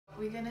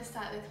we're gonna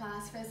start the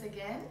class first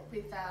again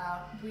with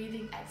a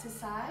breathing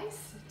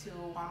exercise to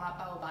warm up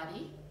our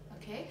body.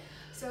 Okay,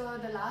 so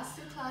the last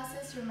two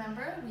classes,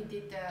 remember, we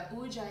did the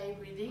Ujjayi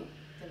breathing,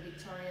 the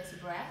victorious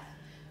breath.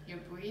 You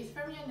breathe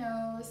from your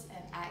nose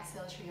and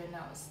exhale through your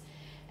nose.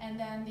 And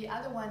then the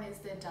other one is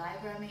the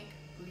diaphragmic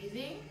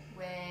breathing,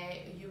 where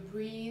you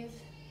breathe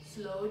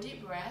slow,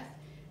 deep breath.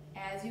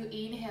 As you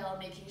inhale,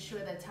 making sure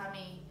the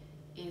tummy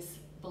is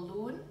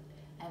balloon,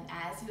 and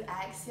as you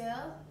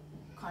exhale,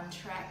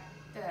 contract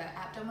the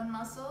abdomen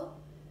muscle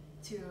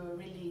to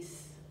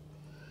release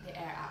the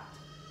air out.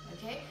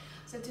 Okay,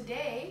 so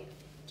today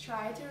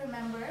try to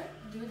remember,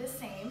 do the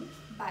same,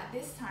 but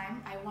this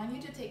time I want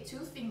you to take two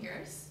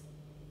fingers,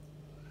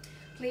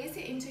 place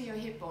it into your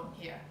hip bone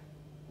here,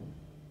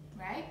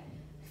 right?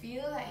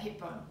 Feel that hip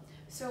bone.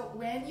 So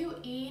when you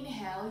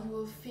inhale, you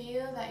will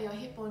feel that your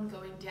hip bone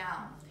going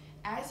down.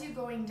 As you're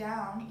going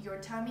down, your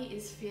tummy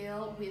is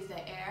filled with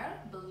the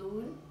air,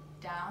 balloon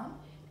down,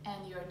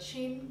 and your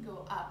chin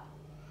go up.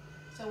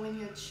 So when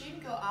your chin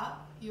go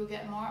up, you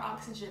get more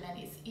oxygen and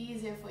it's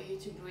easier for you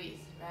to breathe,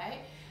 right?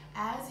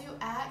 As you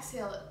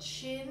exhale,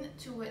 chin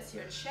towards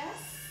your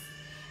chest,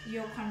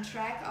 your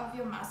contract of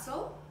your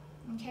muscle,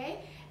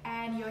 okay?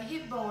 And your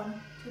hip bone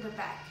to the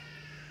back,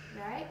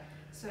 right?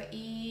 So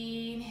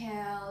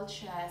inhale,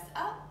 chest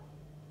up.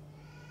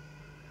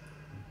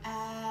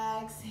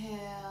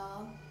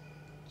 Exhale,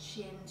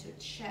 chin to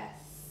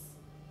chest.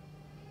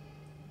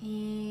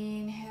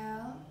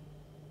 Inhale.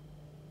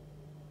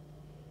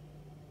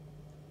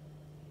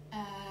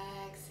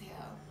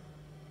 Exhale.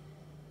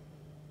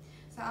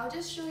 So I'll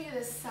just show you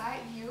the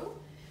side view.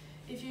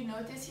 If you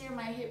notice here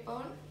my hip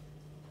bone,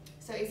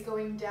 so it's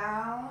going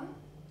down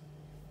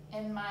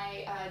and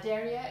my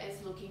derriere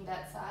is looking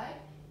that side,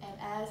 and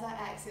as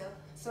I exhale,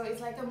 so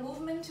it's like a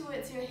movement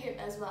towards your hip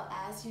as well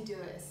as you do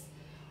this,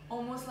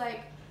 almost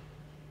like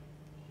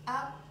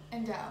up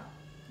and down,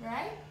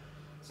 right?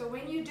 So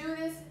when you do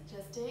this,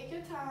 just take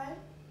your time,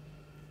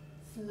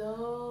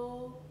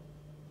 slow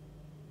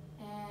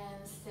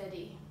and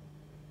steady.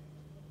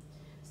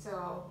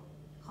 So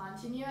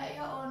continue at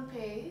your own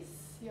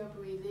pace, your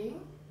breathing.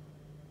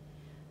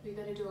 We're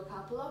going to do a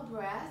couple of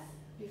breaths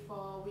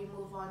before we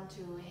move on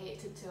to head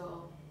to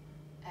toe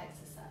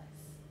exercise.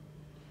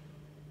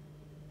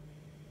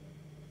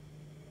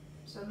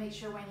 So make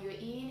sure when you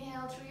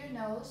inhale through your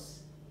nose,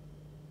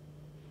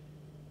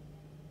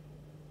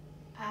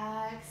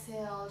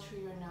 exhale through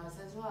your nose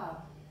as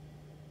well.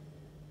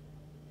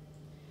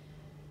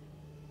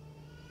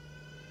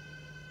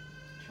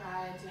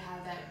 Try to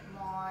have that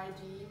more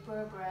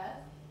deeper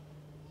breath.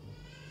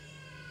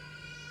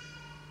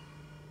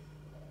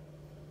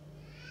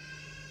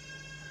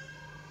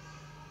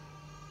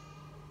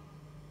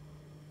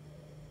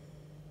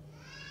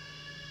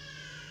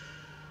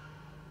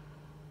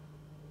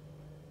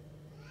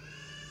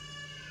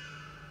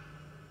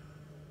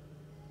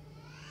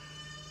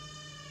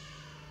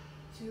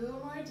 Two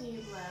more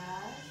deep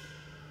breaths.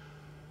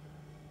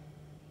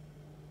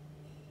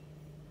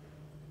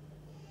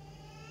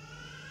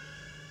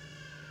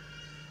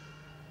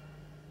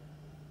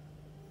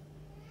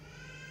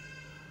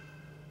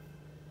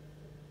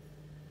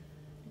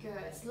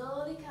 Good.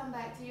 Slowly come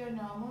back to your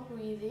normal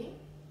breathing.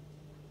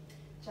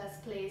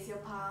 Just place your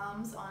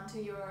palms onto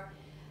your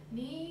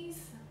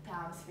knees,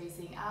 palms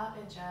facing up,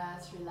 and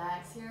just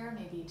relax here.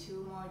 Maybe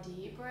two more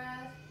deep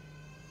breaths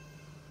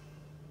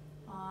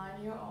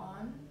on your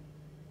own.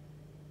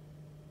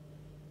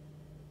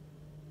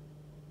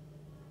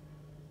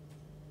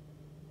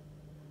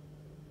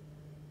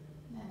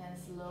 And then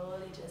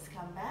slowly just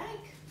come back.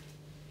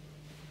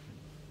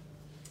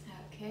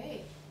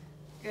 Okay,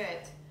 good.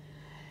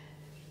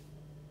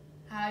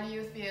 How do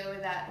you feel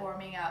with that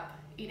warming up?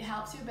 It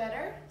helps you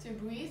better to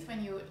breathe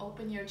when you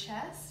open your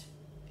chest,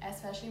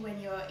 especially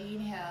when you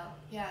inhale.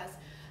 Yes.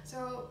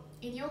 So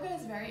in yoga,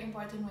 it's very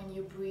important when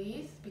you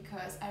breathe,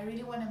 because I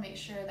really want to make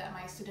sure that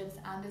my students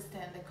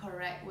understand the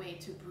correct way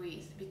to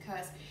breathe,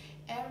 because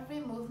every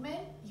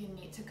movement you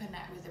need to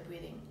connect with the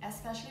breathing.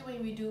 Especially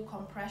when we do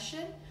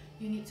compression,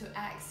 you need to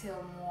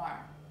exhale more.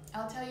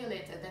 I'll tell you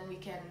later, then we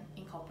can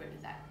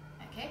incorporate that.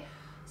 Okay,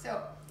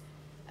 so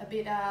a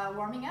bit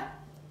warming up.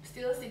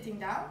 Still sitting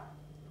down.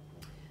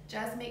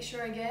 Just make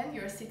sure again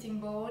your sitting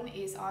bone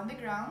is on the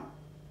ground,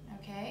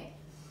 okay?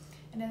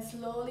 And then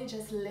slowly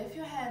just lift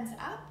your hands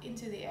up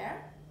into the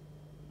air,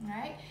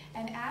 right?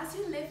 And as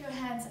you lift your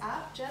hands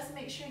up, just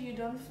make sure you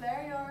don't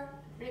flare your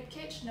rib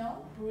cage,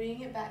 no,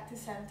 bring it back to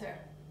center,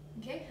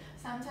 okay?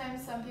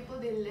 Sometimes some people,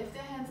 they lift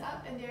their hands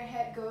up and their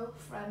head go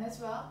front as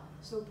well,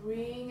 so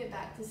bring it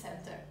back to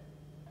center,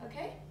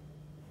 okay?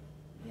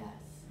 Yes,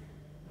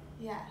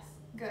 yes.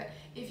 Good.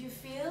 If you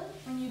feel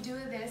when you do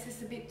this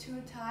it's a bit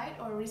too tight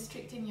or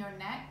restricting your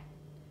neck,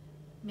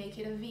 make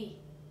it a V,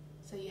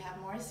 so you have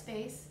more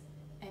space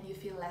and you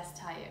feel less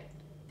tired.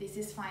 This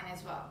is fine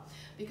as well,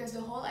 because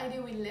the whole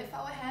idea we lift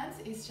our hands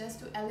is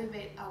just to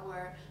elevate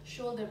our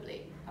shoulder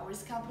blade, our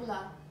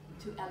scapula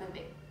to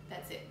elevate.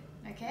 That's it.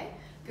 Okay?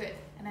 Good.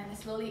 And then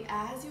slowly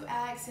as you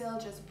exhale,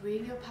 just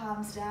bring your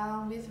palms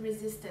down with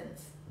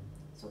resistance.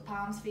 So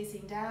palms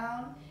facing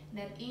down,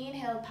 then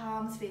inhale,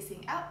 palms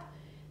facing up.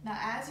 Now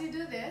as you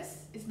do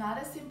this, it's not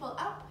a simple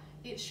up,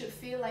 it should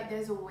feel like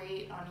there's a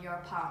weight on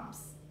your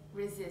palms.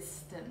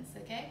 Resistance,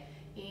 okay?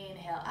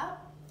 Inhale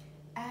up,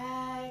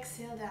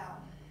 exhale down.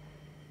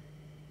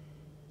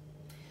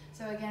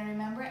 So again,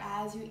 remember,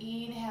 as you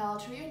inhale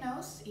through your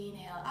nose,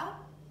 inhale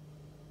up.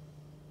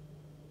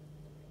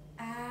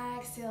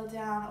 Exhale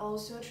down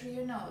also through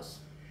your nose.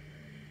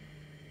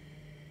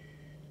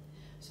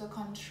 So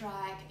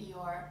contract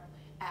your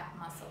ab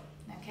muscle,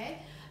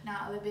 okay?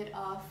 Now a little bit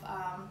of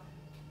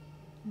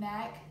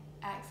neck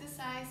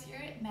exercise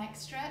here, neck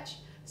stretch.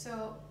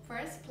 So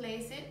first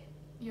place it,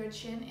 your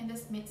chin in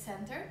this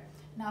mid-center.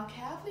 Now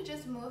carefully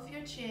just move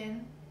your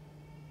chin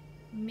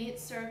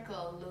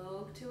mid-circle,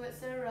 look towards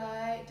the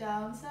right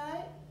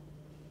downside,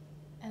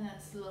 and then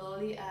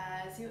slowly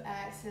as you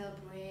exhale,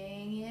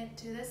 bring it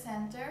to the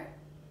center.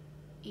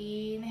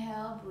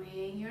 Inhale,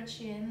 bring your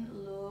chin,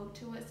 look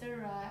towards the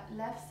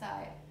left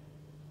side.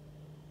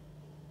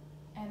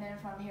 And then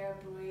from here,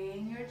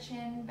 bring your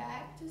chin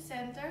back to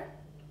center.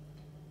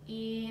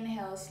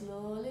 Inhale,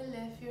 slowly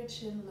lift your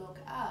chin, look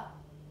up.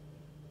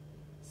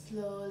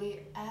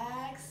 Slowly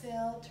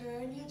exhale,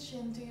 turn your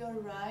chin to your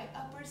right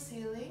upper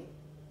ceiling.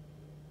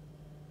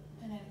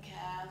 And then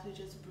carefully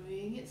just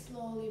bring it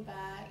slowly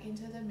back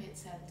into the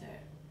mid-center.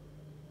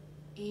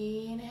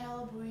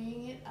 Inhale,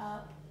 bring it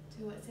up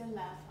towards your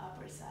left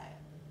upper side.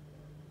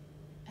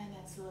 And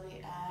then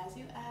slowly as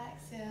you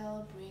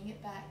exhale, bring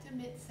it back to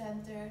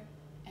mid-center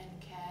and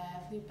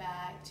carefully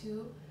back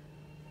to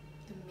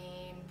the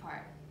main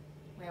part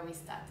where we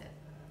started.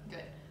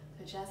 Good.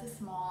 So just a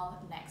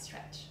small neck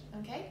stretch,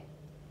 okay?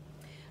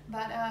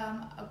 But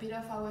a bit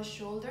of our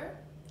shoulder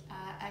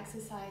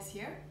exercise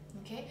here,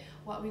 okay?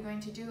 What we're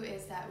going to do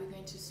is that we're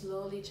going to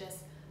slowly just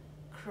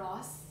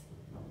cross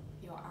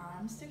your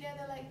arms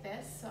together like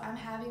this. So I'm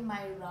having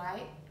my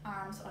right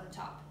arms on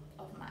top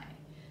of my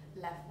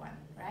left one,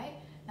 right?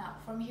 Now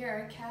from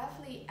here,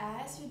 carefully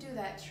as you do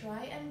that,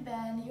 try and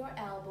bend your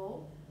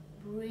elbow,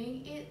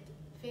 bring it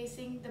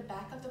facing the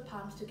back of the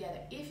palms together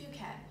if you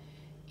can.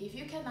 If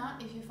you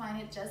cannot, if you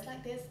find it just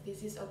like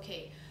this is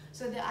okay.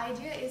 So the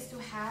idea is to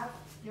have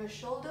your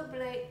shoulder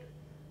blade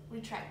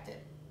retracted,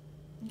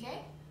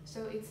 okay?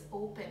 So it's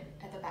open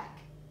at the back,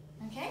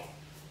 okay?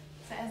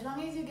 So as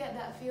long as you get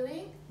that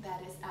feeling,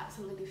 that is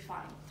absolutely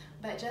fine.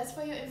 But just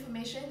for your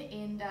information,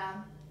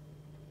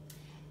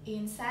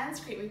 in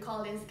Sanskrit, we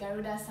call this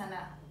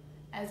Garudasana,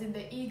 as in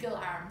the eagle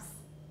arms,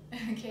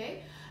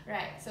 okay?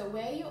 Right, so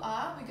where you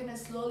are, we're gonna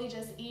slowly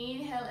just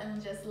inhale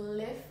and just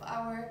lift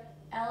our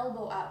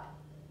elbow up.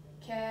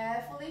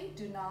 Carefully,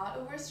 do not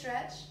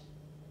overstretch.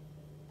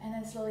 And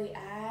then slowly,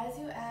 as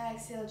you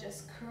exhale,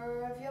 just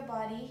curve your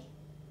body.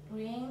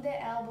 Bring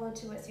the elbow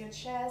towards your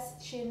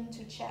chest, chin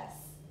to chest.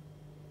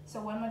 So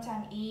one more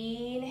time,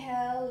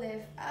 inhale,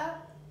 lift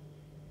up.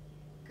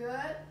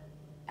 Good.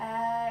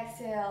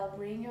 Exhale,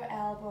 bring your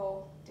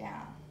elbow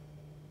down.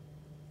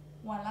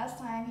 One last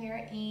time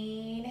here,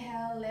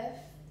 inhale,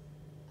 lift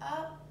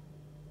up.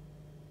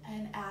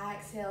 And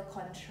exhale,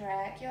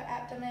 contract your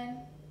abdomen,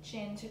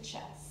 chin to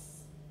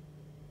chest.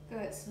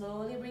 Good,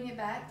 slowly bring it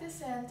back to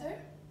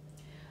center.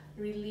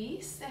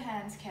 Release the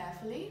hands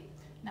carefully.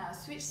 Now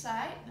switch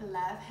side,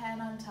 left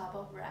hand on top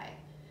of right.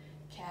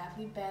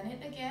 Carefully bend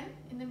it again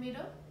in the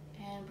middle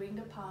and bring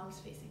the palms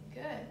facing.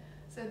 Good.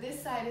 So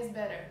this side is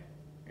better,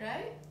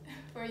 right?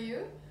 For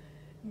you?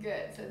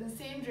 Good. So the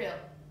same drill.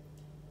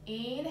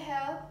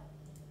 Inhale,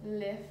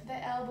 lift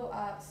the elbow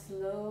up,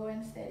 slow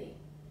and steady.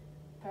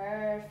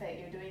 Perfect,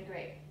 you're doing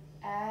great.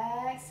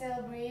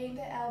 Exhale, bring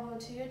the elbow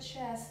to your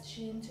chest,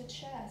 chin to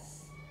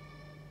chest.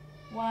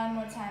 One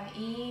more time,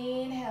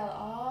 inhale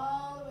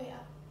all the way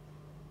up.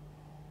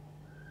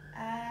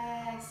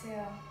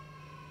 Exhale.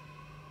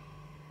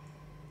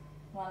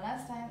 One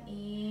last time,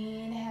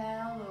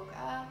 inhale, look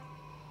up.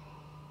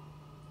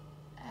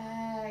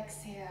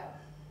 Exhale.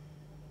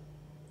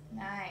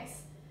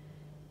 Nice.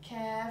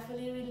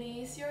 Carefully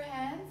release your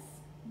hands.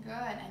 Good,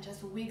 and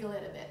just wiggle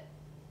it a bit.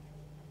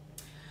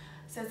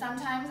 So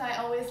sometimes I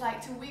always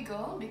like to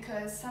wiggle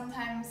because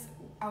sometimes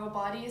our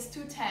body is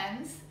too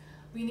tense.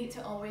 We need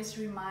to always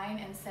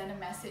remind and send a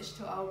message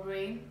to our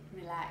brain,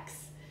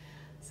 relax.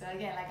 So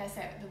again, like I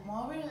said, the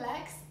more we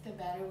relax, the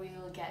better we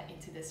will get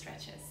into the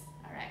stretches.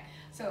 All right,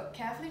 so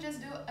carefully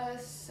just do a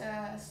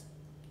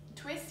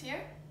twist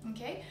here,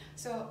 okay?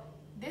 So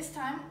this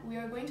time we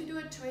are going to do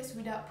a twist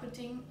without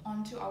putting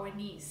onto our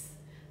knees.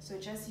 So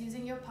just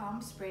using your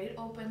palm, spread it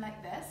open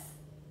like this,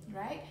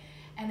 right?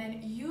 And then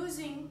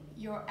using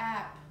your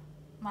ab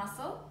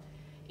muscle,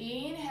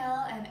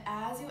 inhale, and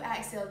as you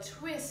exhale,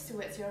 twist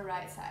towards your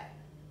right side.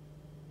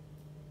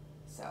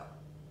 So,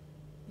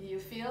 do you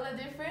feel the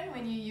difference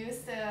when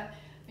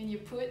you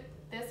put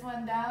this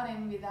one down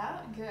and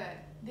without? Good.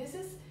 This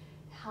is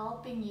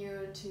helping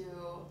you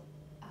to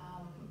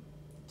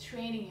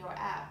training your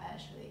ab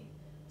actually.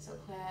 So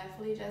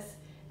carefully just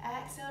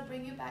exhale,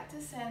 bring you back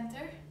to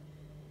center.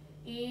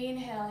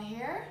 Inhale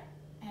here,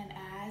 and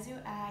as you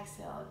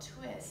exhale,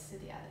 twist to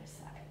the other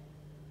side.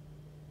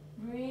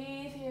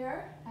 Breathe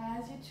here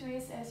as you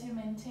twist, as you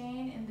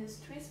maintain in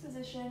this twist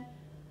position.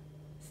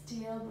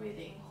 Still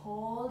breathing.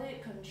 Hold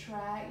it,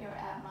 contract your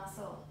ab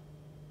muscle.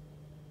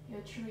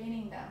 You're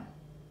training them.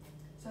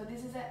 So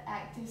this is an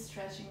active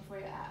stretching for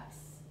your abs.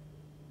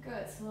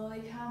 Good.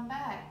 Slowly come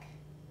back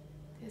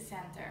to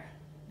center.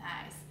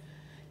 Nice.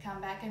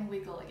 Come back and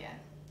wiggle again.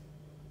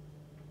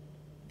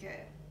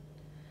 Good.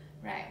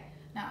 Right.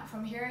 Now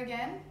from here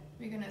again,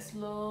 we're going to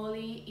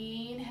slowly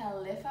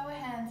inhale, lift our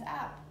hands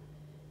up.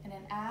 And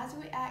then as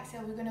we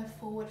exhale, we're going to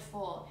forward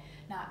fold.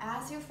 Now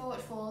as you forward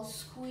fold,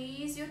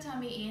 squeeze your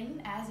tummy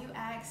in as you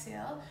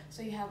exhale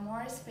so you have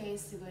more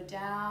space to go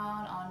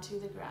down onto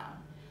the ground.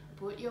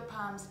 Put your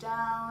palms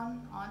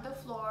down on the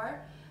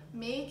floor,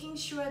 making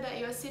sure that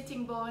your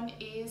sitting bone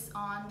is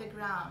on the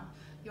ground.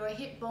 Your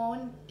hip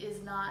bone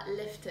is not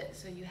lifted,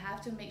 so you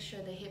have to make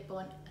sure the hip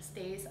bone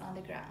stays on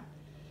the ground.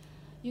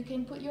 You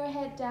can put your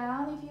head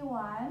down if you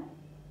want,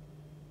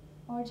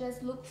 or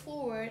just look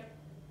forward.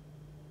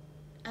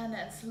 And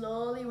then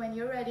slowly, when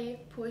you're ready,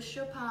 push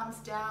your palms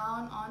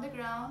down on the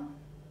ground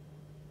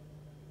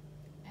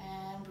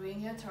and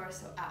bring your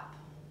torso up.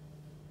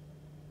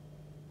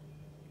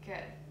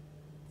 Good.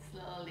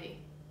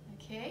 Slowly.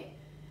 Okay.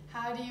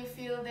 How do you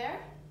feel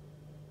there?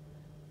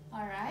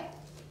 All right.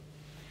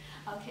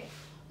 Okay.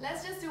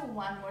 Let's just do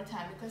one more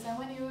time because I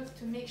want you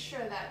to make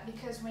sure that,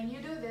 because when you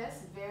do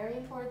this, very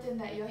important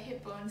that your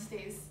hip bone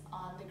stays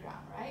on the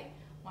ground, right?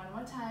 One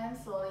more time.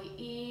 Slowly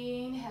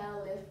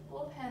inhale, lift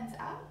both hands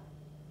up.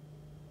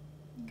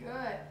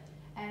 Good.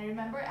 And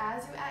remember,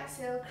 as you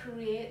exhale,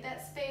 create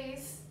that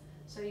space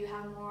so you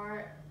have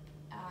more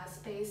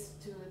space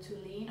to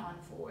lean on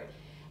forward.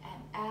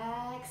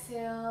 And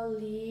exhale,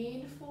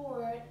 lean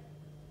forward,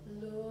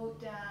 look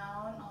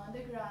down on the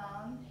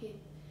ground, hit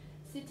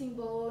sitting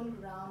bone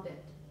grounded.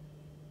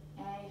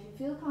 And if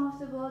you feel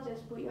comfortable,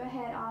 just put your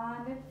head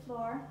on the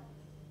floor.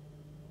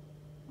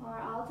 Or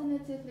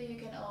alternatively, you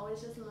can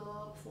always just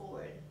look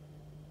forward.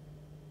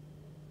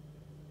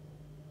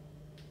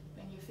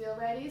 When you feel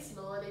ready,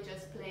 slowly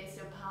just place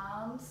your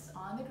palms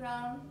on the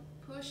ground.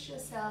 Push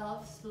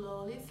yourself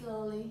slowly,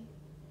 slowly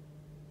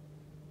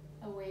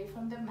away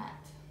from the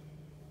mat.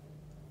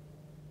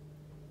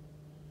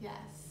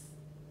 Yes.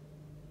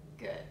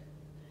 Good.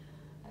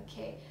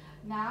 Okay.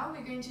 Now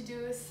we're going to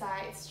do a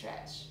side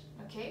stretch.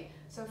 Okay.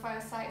 So for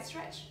a side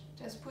stretch,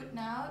 just put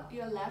now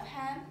your left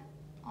hand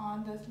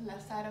on the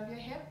left side of your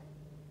hip.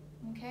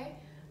 Okay.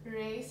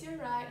 Raise your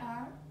right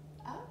arm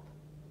up.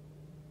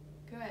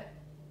 Good.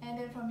 And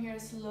then from here,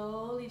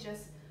 slowly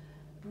just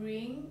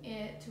bring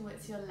it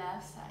towards your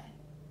left side.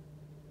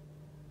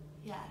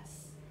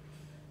 Yes.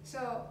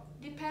 So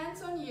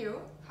depends on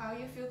you, how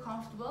you feel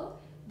comfortable.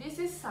 This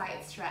is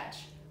side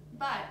stretch.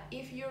 But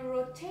if you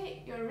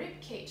rotate your rib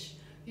cage,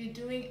 you're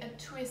doing a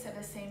twist at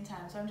the same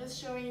time. So I'm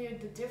just showing you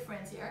the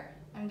difference here.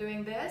 I'm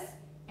doing this,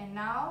 and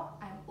now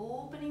I'm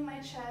opening my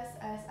chest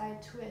as I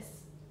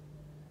twist.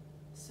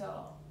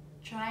 So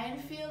try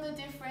and feel the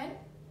difference.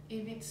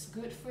 If it's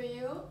good for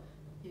you,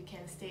 you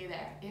can stay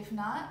there. If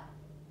not,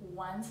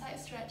 one side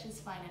stretch is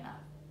fine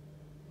enough.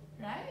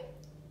 Right?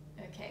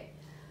 Okay.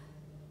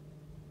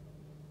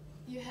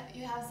 You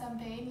have some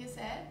pain, you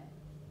said?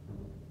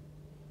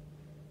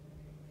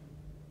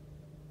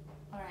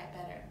 Alright,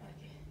 better.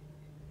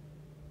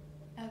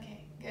 Okay.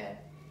 Okay, good.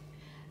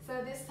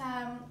 So this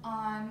time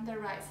on the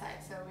right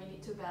side, so we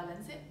need to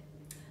balance it.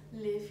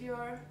 Lift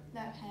your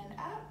left hand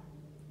up.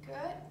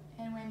 Good.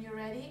 And when you're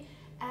ready,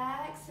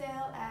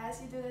 exhale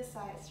as you do the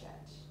side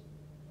stretch.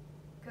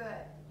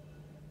 Good.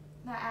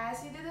 Now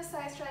as you do the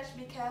side stretch,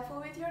 be careful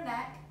with your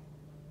neck.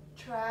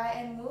 Try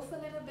and move a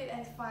little bit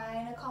and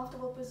find a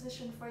comfortable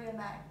position for your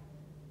neck.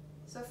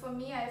 So for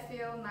me, I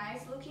feel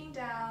nice looking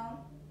down,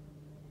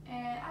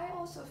 and I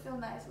also feel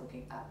nice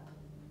looking up.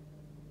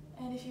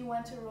 And if you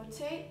want to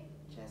rotate,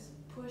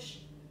 just push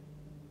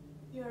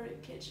your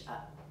ribcage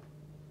up.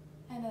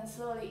 And then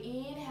slowly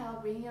inhale,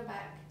 bring your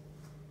back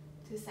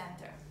to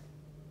center.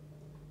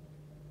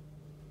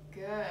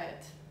 Good.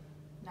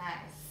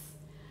 Nice.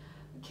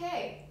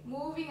 Okay,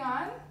 moving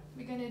on.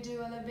 We're going to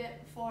do a little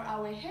bit for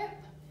our hip.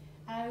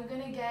 And we're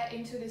going to get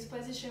into this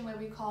position where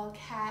we call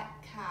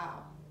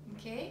cat-cow.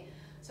 Okay?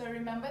 So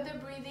remember the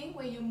breathing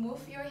where you move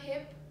your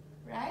hip,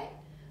 right?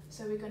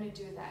 So we're going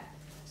to do that.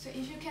 So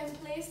if you can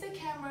place the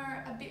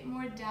camera a bit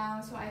more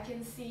down so I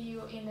can see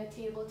you in a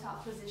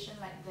tabletop position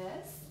like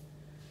this.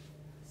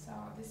 So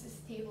this is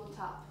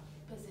tabletop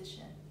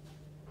position.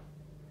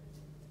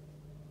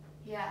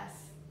 Yes,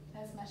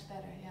 that's much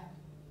better, yeah.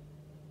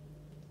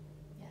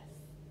 Yes.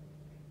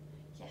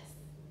 Yes.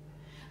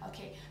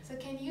 Okay, so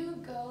can you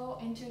go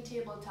into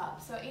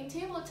tabletop? So in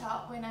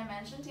tabletop, when I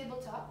mention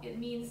tabletop, it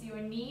means your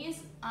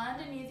knees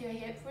underneath your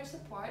hip for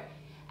support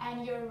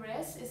and your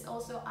wrist is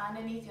also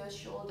underneath your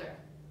shoulder.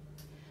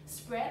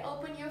 Spread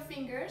open your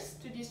fingers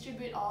to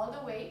distribute all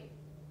the weight,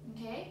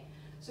 okay?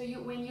 So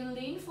when you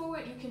lean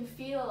forward, you can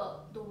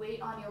feel the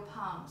weight on your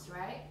palms,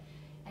 right?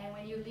 And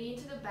when you lean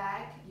to the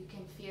back, you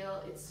can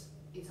feel it's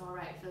all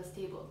right, feels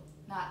stable.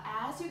 Now,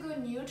 as you go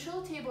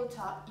neutral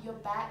tabletop, your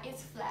back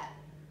is flat.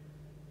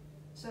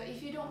 So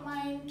if you don't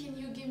mind, can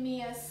you give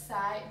me a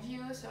side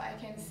view so I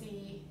can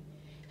see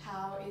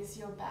how is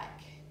your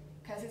back?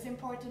 Because it's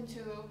important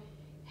to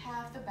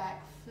have the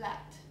back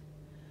flat,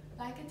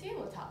 like a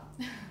tabletop.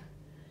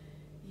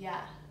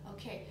 Yeah,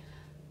 okay.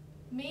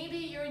 Maybe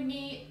your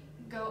knee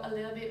go a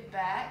little bit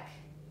back.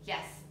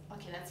 Yes,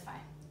 okay, that's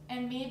fine.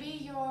 And maybe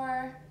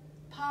your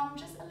palm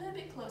just a little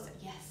bit closer.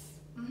 Yes.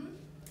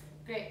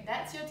 Great,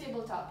 that's your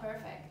tabletop,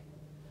 perfect.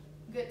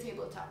 Good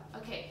tabletop.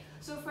 Okay,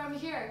 so from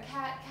here,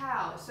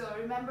 cat-cow. So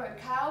remember,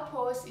 cow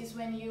pose is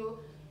when you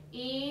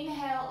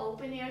inhale,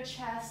 open your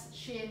chest,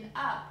 chin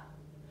up.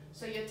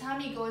 So your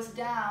tummy goes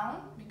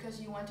down because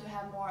you want to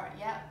have more.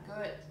 Yep,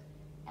 good.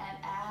 And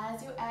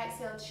as you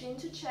exhale, chin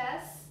to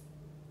chest,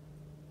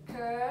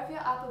 curve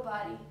your upper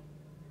body.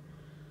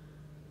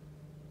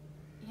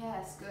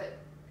 Yes, good.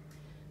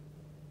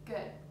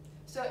 Good.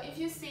 So if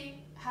you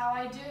see how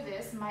I do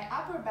this, my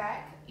upper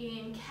back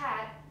in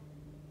cat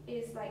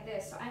is like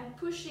this. So I'm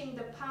pushing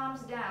the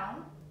palms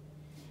down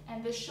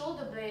and the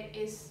shoulder blade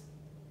is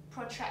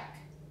protract.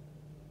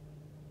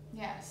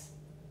 Yes.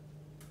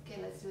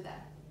 Okay, let's do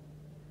that.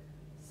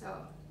 So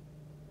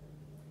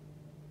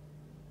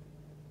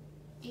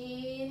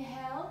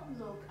inhale,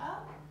 look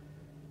up.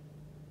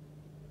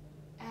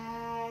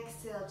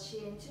 Exhale,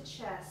 chin to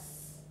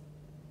chest.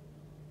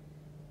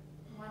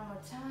 One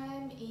more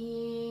time.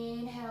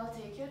 Inhale,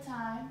 take your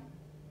time.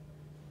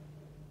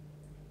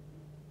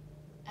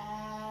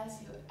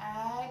 As you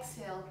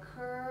exhale,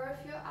 curve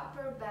your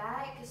upper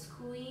back,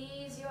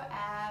 squeeze your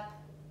ab.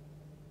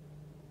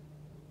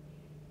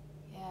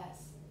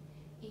 Yes.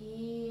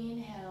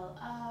 Inhale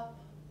up.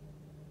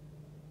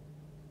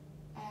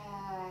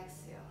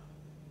 Exhale.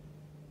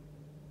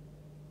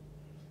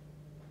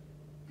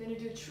 Gonna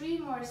do 3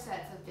 more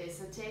sets of this,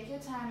 so take your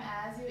time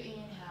as you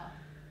inhale.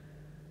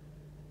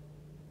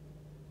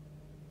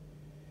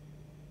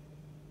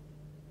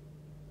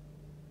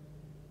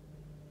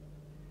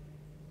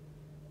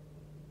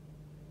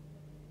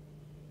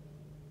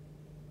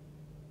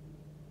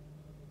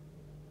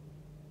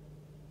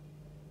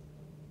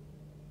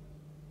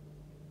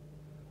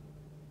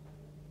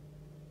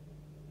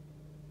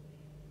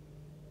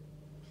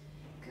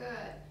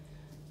 Good.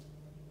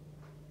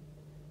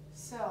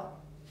 So,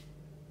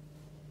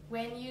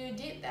 when you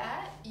did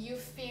that, you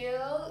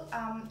feel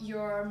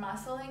your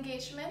muscle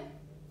engagement,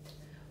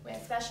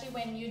 especially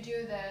when you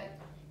do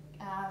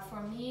the,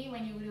 for me,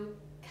 when you do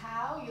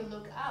cow, you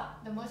look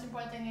up. The most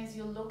important thing is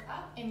you look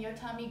up and your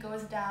tummy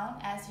goes down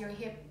as your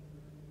hip.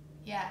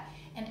 Yeah,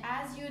 and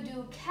as you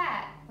do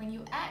cat, when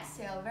you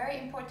exhale, very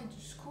important to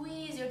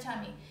squeeze your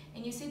tummy.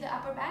 And you see the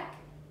upper back?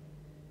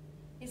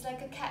 It's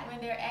like a cat when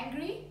they're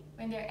angry.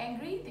 When they're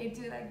angry, they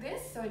do like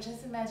this. So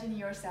just imagine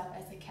yourself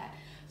as a cat.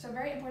 So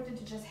very important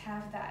to just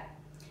have that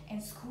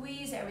and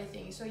squeeze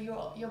everything. So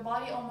your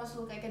body almost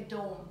looks like a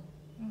dome.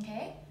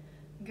 Okay,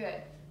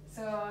 good.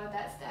 So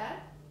that's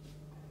that.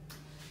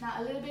 Now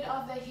a little bit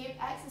of the hip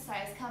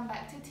exercise. Come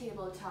back to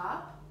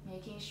tabletop,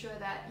 making sure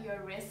that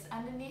your wrist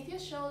underneath your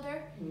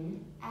shoulder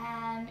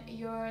and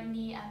your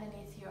knee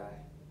underneath your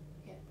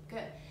hip.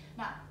 Good.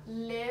 Now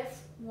lift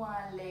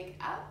one leg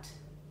out.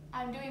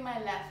 I'm doing my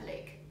left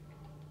leg.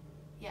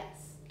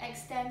 Yes,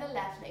 extend the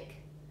left leg.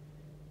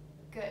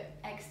 Good,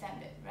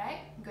 extend it,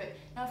 right? Good.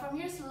 Now from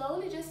here,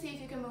 slowly just see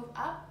if you can move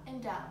up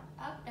and down,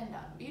 up and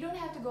down. You don't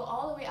have to go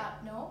all the way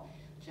up, no.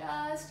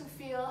 Just to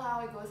feel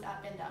how it goes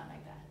up and down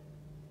like that.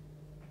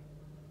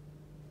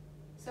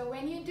 So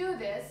when you do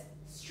this,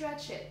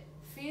 stretch it.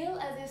 Feel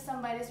as if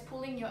somebody's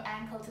pulling your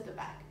ankle to the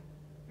back,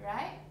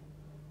 right?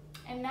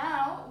 And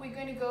now we're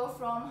going to go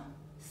from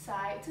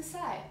side to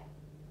side.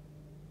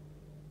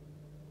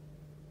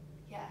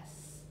 Yes.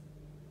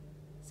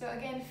 So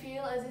again,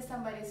 feel as if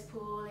somebody's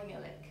pulling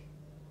your leg.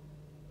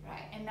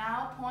 Right, and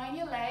now point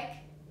your leg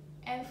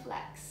and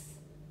flex.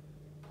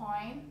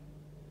 Point,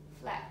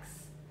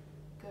 flex.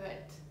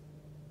 Good.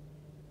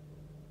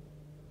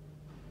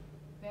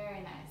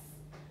 Very nice.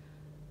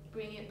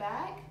 Bring it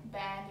back,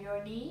 bend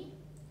your knee,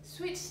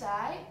 switch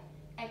side,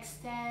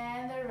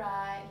 extend the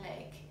right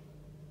leg.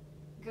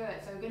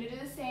 Good, so we're going to do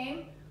the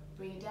same.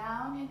 Bring it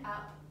down and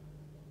up.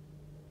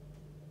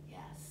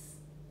 Yes.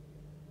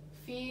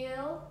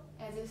 Feel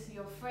as if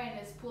your friend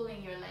is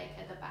pulling your leg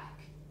at the back.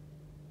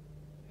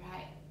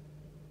 Right.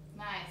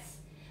 Nice.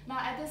 Now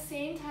at the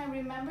same time,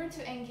 remember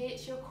to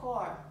engage your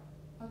core.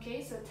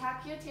 Okay, so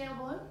tuck your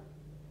tailbone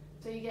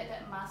so you get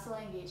that muscle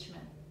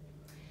engagement.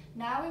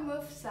 Now we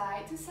move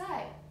side to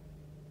side.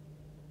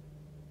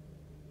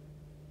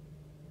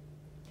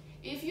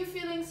 If you're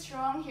feeling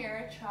strong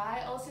here,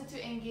 try also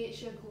to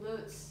engage your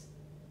glutes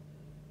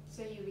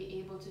so you'll be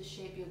able to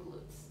shape your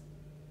glutes.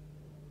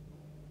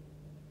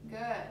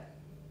 Good.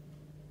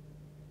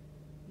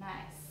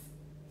 Nice.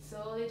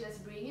 Slowly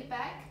just bring it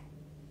back,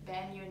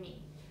 bend your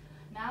knee.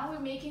 Now we're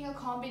making a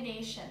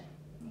combination,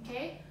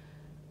 okay?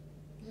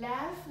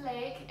 Left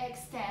leg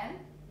extend,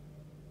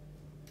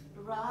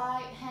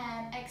 right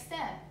hand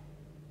extend.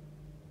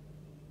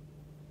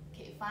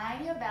 Okay,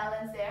 find your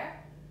balance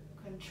there.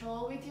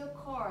 Control with your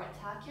core,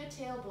 tuck your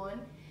tailbone,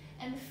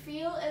 And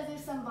feel as if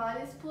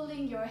somebody's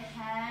pulling your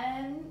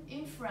hand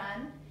in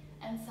front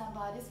and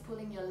somebody's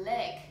pulling your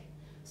leg.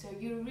 So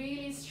you're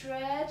really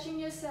stretching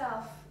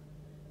yourself.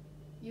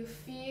 You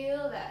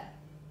feel that.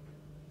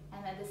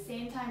 And at the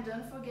same time,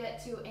 don't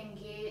forget to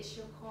engage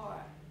your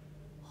core.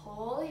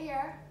 Hold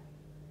here.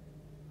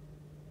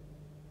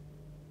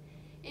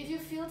 If you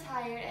feel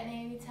tired at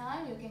any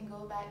time, you can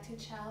go back to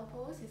child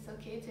pose. It's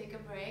okay, take a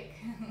break.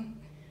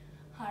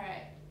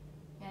 Alright,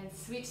 and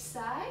switch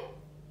side.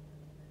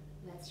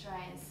 Let's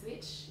try and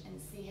switch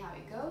and see how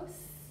it goes.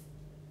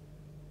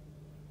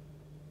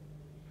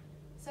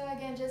 So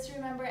again, just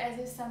remember as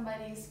if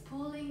somebody is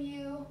pulling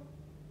you.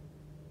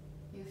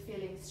 You're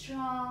feeling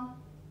strong.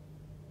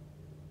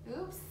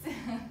 Oops.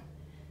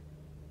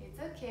 It's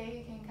okay,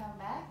 you can come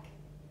back.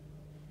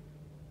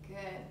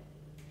 Good.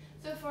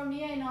 So for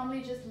me, I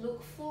normally just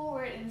look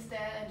forward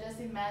instead and just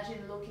imagine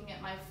looking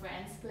at my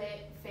friend's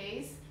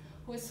face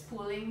who's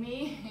pulling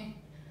me.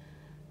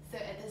 So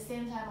at the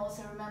same time,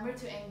 also remember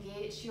to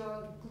engage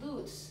your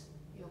glutes,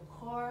 your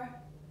core,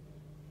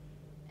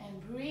 and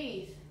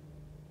breathe.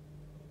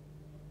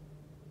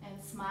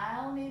 And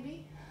smile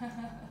maybe.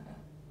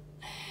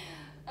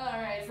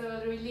 Alright,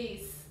 so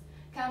release.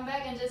 Come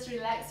back and just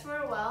relax for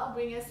a while.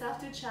 Bring yourself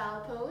to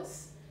child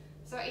pose.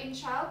 So in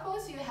child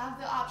pose, you have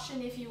the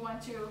option if you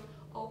want to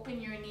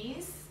open your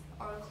knees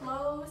or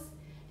close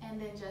and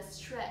then just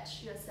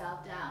stretch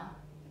yourself down.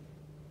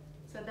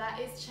 So that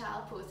is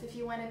child pose. If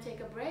you want to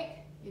take a break,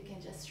 you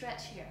can just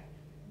stretch here.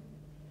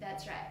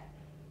 That's right.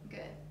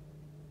 Good.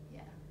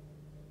 Yeah.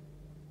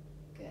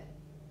 Good.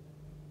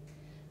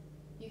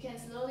 You can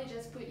slowly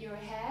just put your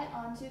head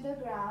onto the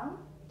ground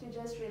to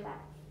just relax.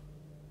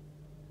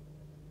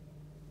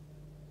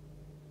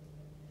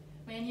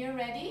 When you're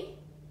ready,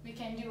 we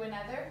can do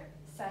another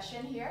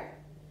session here.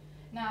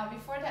 Now,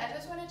 before that, I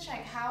just want to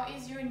check, how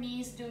is your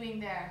knees doing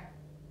there?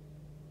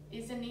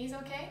 Is the knees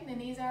okay? The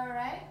knees are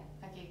alright?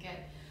 Okay, good.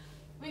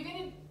 We're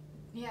gonna,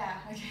 yeah,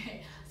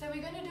 okay. So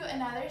we're gonna do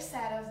another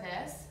set of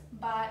this,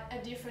 but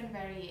a different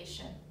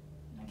variation,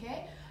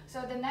 okay?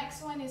 So the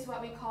next one is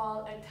what we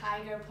call a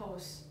tiger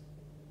pose,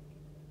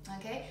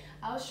 okay?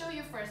 I'll show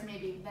you first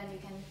maybe, then you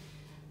can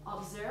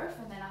observe,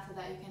 and then after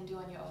that you can do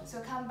on your own.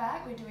 So come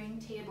back, we're doing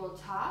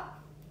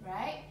tabletop,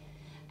 right?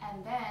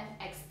 And then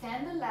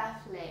extend the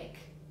left leg,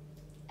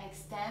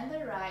 extend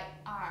the right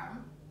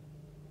arm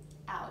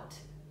out,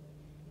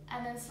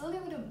 and then slowly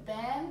I'm going to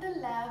bend the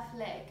left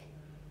leg.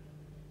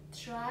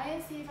 Try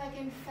and see if I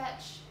can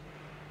fetch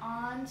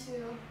onto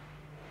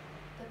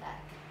the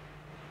back.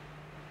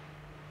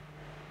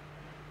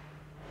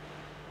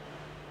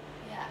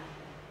 Yeah.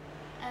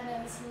 And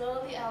then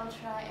slowly I'll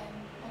try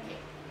and, okay,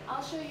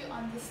 I'll show you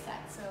on this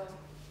side. So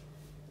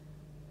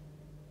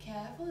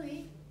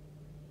carefully.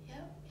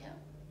 Yep, yep.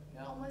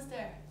 You're almost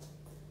there.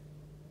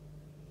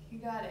 You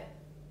got it.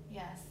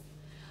 Yes.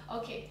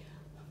 Okay.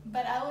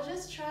 But I will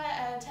just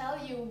try tell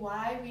you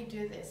why we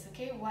do this,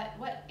 okay?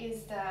 What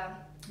is the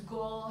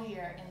goal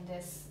here in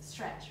this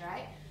stretch,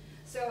 right?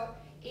 So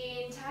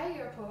in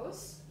tiger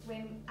pose,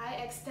 when I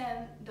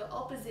extend the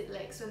opposite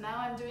leg, so now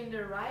I'm doing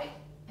the right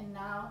and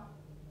now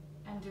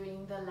I'm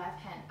doing the left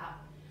hand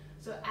up.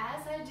 So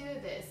as I do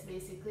this,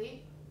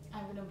 basically,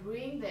 I'm gonna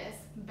bring this,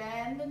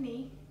 bend the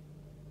knee,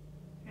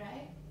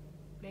 right?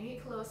 Bring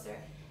it closer.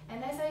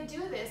 And as I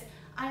do this,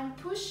 I'm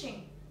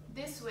pushing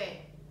this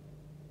way.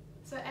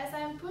 So as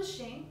I'm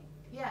pushing,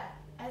 yeah,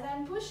 as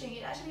I'm pushing,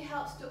 it actually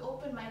helps to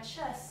open my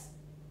chest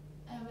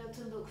and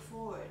to look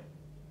forward.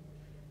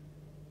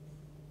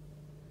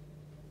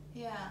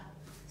 Yeah,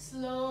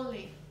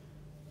 slowly,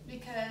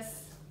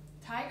 because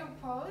tiger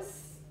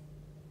pose,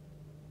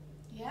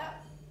 yeah,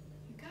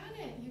 you got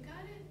it, you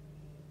got it.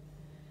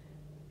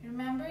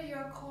 Remember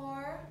your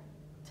core,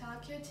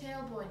 tuck your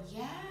tailbone,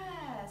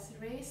 yes,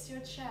 raise your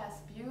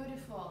chest,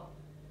 beautiful.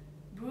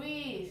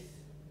 Breathe.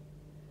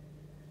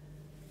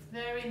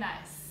 Very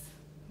nice.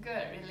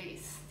 Good,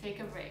 release. Take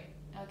a break,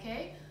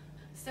 okay?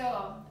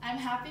 So, I'm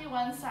happy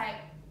one side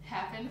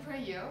happened for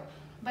you,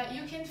 but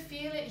you can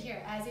feel it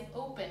here as it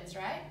opens,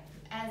 right?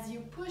 As you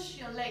push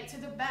your leg to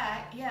the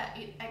back, yeah,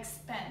 it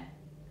expands.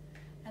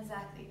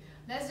 Exactly.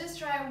 Let's just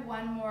try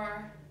one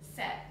more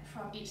set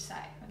from each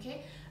side,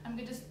 okay? I'm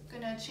just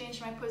gonna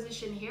change my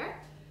position here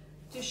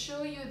to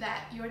show you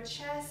that your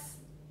chest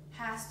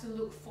has to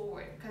look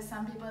forward, because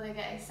some people, they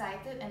get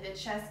excited and the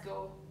chest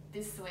go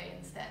this way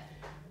instead.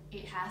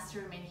 It has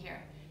to remain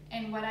here.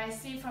 And what I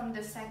see from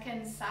the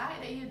second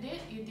side that you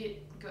did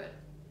good,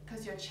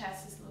 because your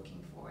chest is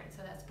looking forward,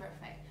 so that's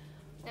perfect.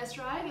 Let's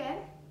try again.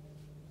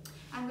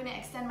 I'm gonna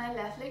extend my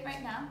left leg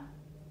right now.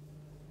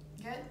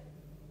 Good.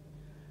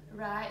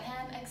 Right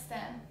hand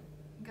extend.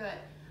 Good.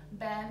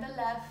 Bend the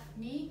left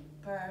knee.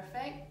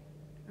 Perfect.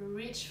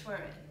 Reach for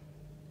it.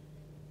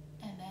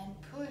 And then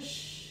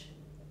push.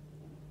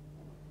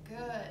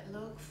 Good.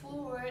 Look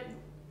forward.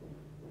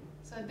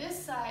 So this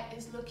side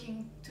is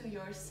looking to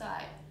your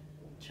side.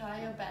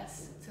 Try your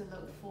best to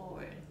look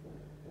forward.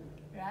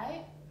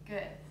 Right?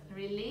 Good.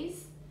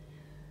 Release.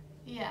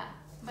 Yeah,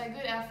 but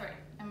good effort,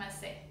 I must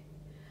say.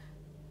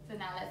 So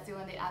now let's do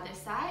on the other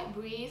side.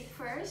 Breathe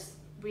first.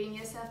 Bring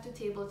yourself to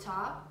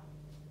tabletop.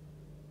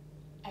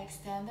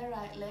 Extend the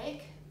right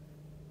leg.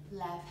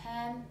 Left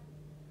hand.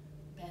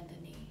 Bend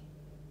the knee.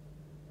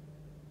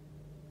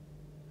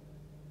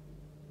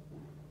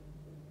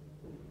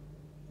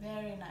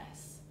 Very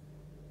nice.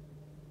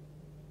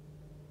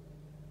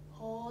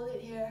 Hold it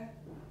here.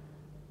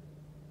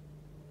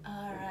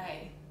 All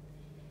right.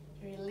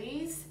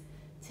 Release.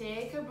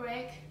 Take a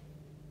break.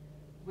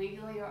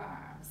 Wiggle your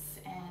arms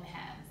and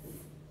hands.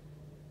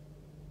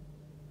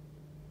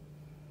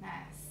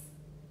 Nice.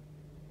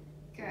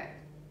 Good.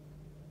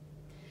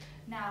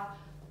 Now,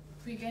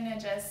 we're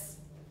gonna just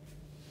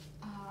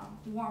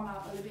warm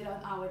up a little bit on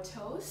our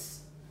toes.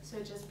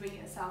 So just bring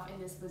yourself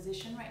in this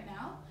position right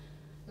now,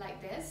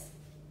 like this.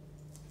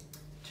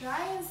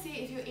 Try and see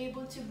if you're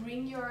able to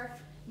bring your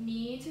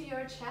knee to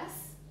your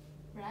chest,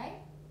 right?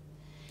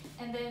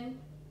 And then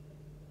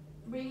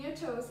bring your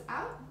toes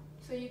out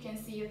so you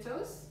can see your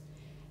toes.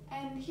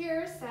 And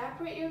here,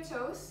 separate your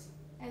toes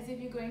as if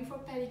you're going for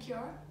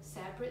pedicure.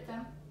 Separate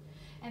them.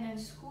 And then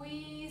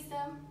squeeze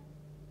them.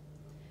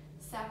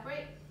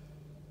 Separate.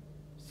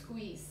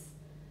 Squeeze.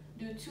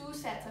 Do 2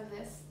 sets of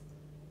this.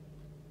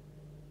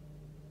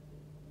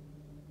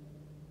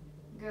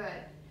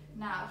 Good.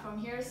 Now, from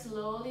here,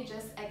 slowly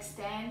just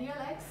extend your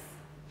legs.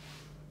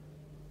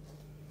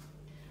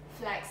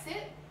 Flex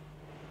it.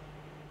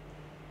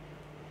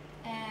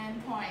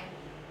 And point.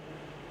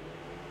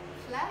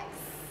 Flex.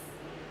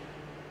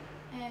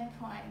 And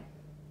point.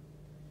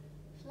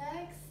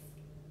 Flex.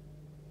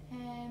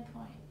 And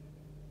point.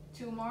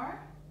 2 more.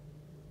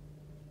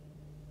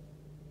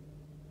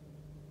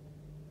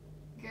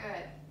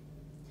 Good.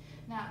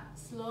 Now,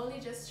 slowly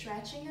just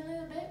stretching a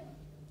little bit.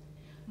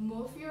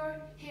 Move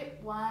your hip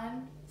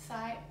one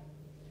side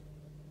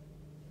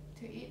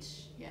to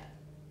each. Yeah.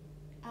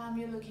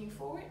 You're looking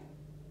forward.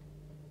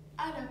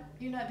 Oh no,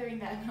 you're not doing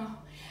that, no.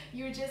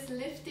 You're just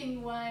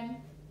lifting one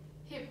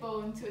hip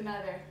bone to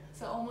another.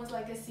 So almost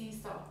like a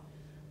seesaw.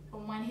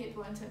 From one hip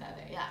bone to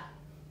another, yeah.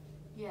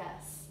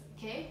 Yes,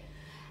 okay.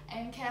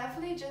 And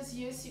carefully just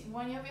use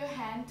one of your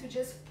hands to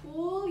just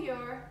pull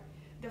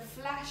the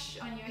flesh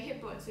on your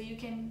hip bone so you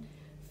can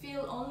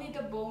feel only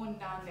the bone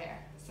down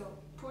there. So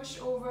push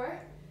over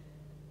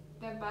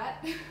the butt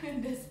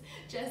and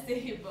just the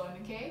hip bone,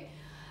 okay?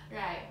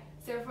 Right,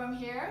 so from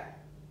here,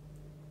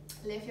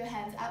 lift your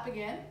hands up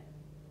again,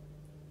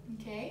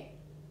 okay?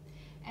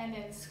 And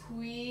then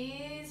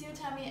squeeze your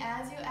tummy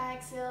as you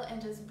exhale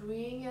and just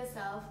bring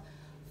yourself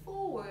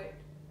forward.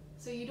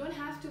 So you don't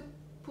have to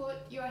put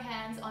your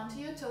hands onto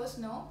your toes,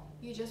 no.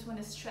 You just want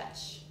to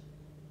stretch.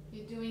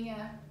 You're doing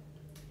a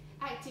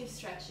active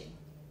stretching.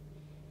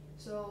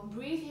 So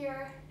breathe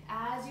here.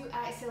 As you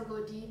exhale,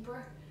 go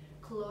deeper,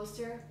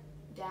 closer,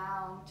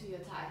 down to your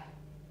thigh.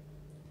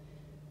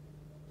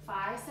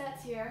 5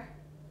 sets here.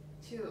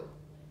 2,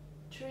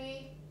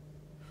 3,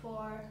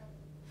 4,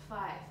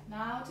 5.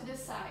 Now to the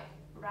side,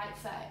 right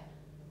side.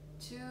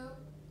 2,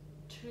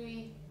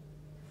 3,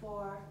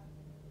 4,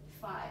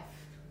 5.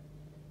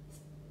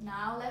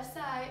 Now left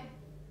side.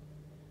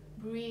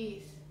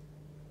 Breathe.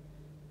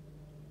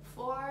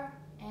 4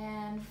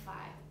 and 5.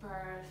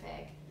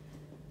 Perfect.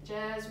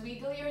 Just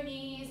wiggle your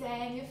knees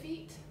and your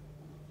feet.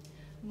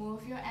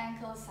 Move your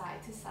ankles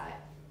side to side.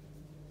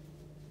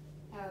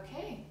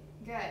 Okay,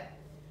 good.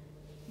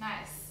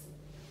 Nice.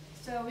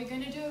 So we're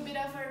going to do a bit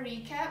of a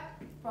recap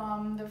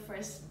from the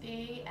first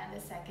day and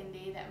the second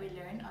day that we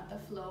learned on the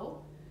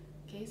flow.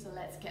 Okay, so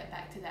let's get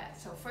back to that.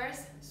 So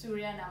first,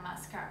 Surya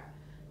Namaskar,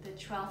 the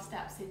 12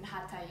 steps in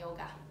Hatha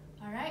Yoga.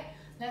 All right,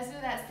 let's do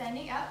that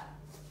standing up.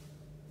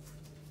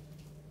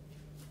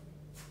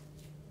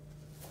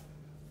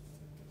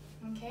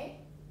 Okay.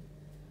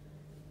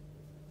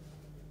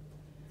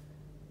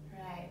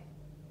 Right.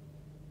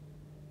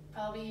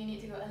 Probably you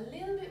need to go a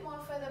little bit more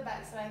further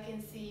back so I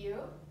can see you.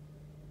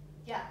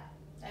 Yeah,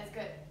 that's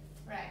good.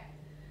 Right.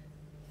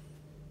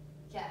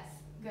 Yes,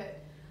 good.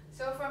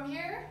 So from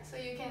here, so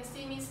you can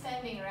see me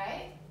standing,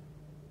 right?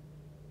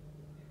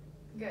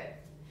 Good.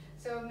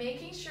 So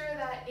making sure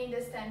that in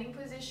the standing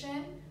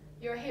position,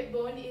 your hip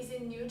bone is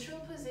in neutral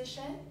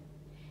position.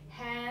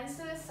 Hands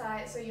to the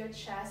side so your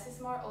chest is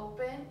more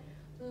open.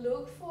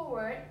 Look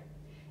forward.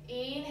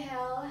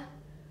 Inhale,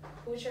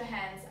 push your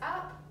hands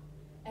up.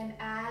 And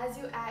as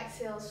you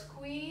exhale,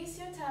 squeeze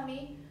your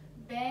tummy,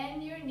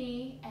 bend your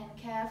knee, and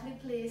carefully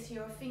place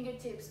your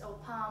fingertips or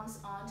palms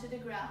onto the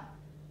ground.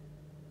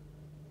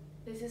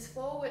 This is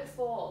forward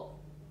fold.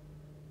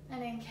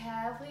 And then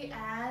carefully,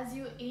 as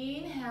you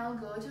inhale,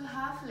 go to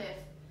half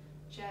lift.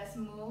 Just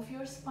move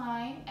your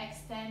spine,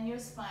 extend your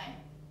spine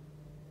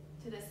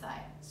to the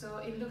side. So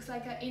it looks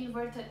like an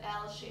inverted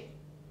L shape.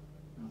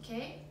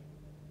 Okay?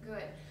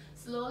 Good.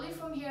 Slowly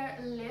from here,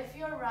 lift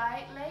your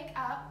right leg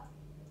up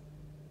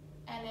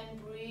and then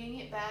bring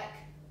it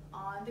back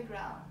on the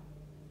ground.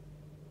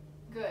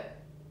 Good.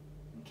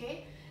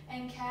 Okay?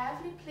 And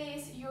carefully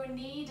place your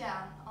knee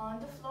down on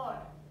the floor.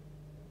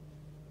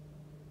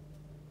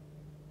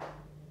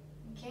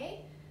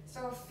 Okay?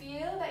 So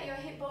feel that your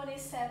hip bone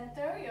is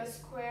center, your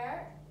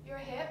square, your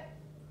hip.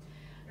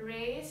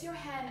 raise your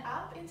hand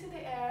up into the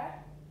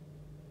air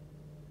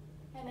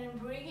and then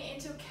bring it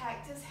into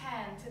cactus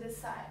hand to the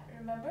side.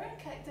 Remember,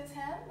 cactus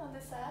hand on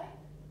the side.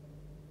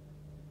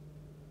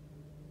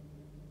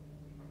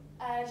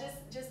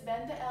 Just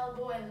bend the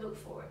elbow and look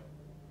forward.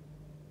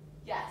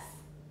 Yes,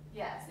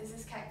 yes, this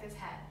is cactus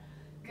hand.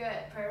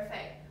 Good,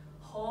 perfect.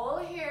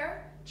 Hold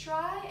here.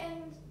 Try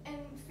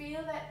and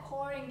feel that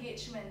core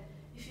engagement.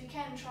 If you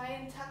can, try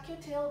and tuck your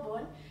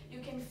tailbone. You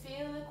can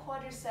feel the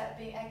quadricep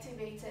being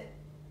activated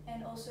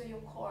and also your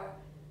core.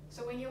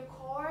 So when your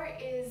core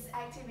is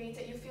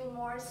activated, you feel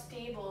more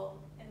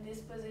stable in this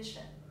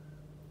position.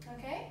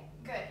 Okay?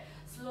 Good.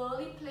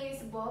 Slowly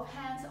place both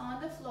hands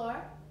on the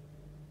floor.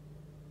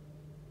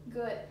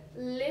 Good.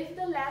 Lift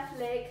the left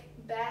leg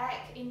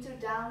back into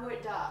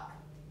downward dog.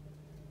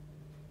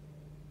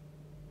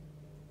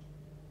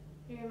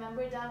 You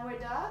remember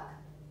downward dog?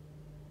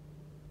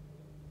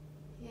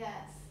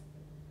 Yes.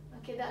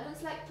 Okay, that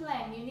looks like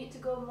plank. You need to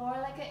go more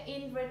like an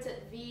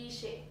inverted V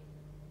shape.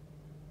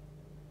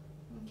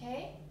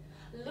 Okay?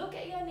 Look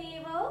at your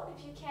navel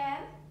if you can.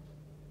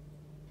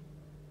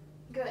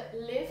 Good.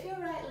 Lift your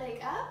right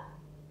leg up.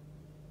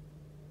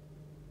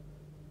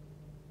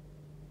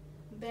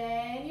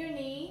 Bend your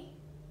knee.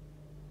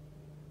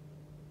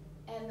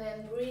 And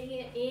then bring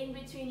it in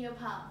between your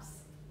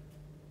palms.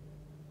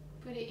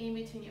 Put it in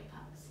between your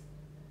palms.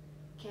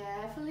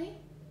 Carefully.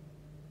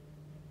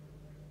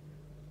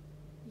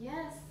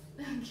 Yes.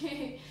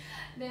 Okay.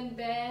 Then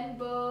bend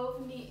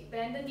both knee.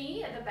 Bend the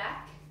knee at the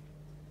back.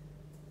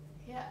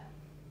 Yeah.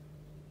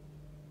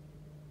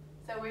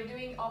 So we're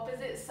doing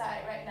opposite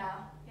side right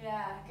now.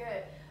 Yeah,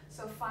 good.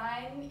 So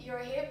find your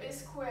hip is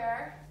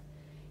square.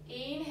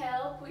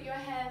 Inhale, put your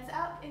hands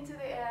up into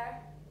the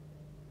air.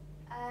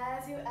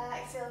 As you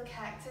exhale,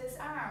 cactus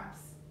arms.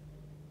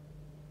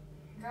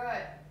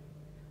 Good.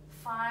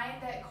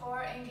 Find that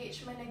core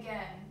engagement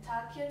again.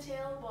 Tuck your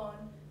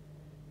tailbone.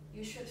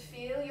 You should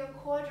feel your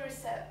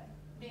quadricep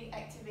being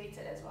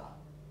activated as well.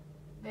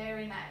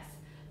 Very nice.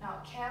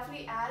 Now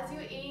carefully, as you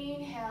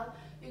inhale,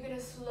 you're going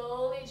to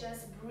slowly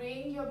just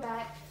bring your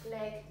back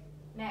leg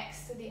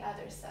next to the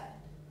other side.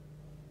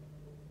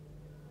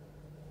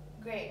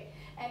 Great.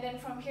 And then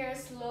from here,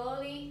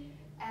 slowly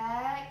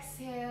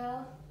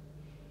exhale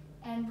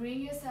and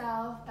bring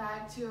yourself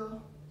back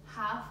to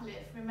half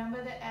lift.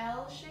 Remember the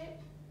L shape?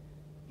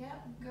 Yeah,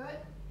 good.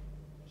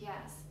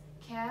 Yes.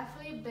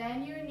 Carefully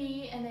bend your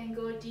knee and then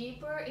go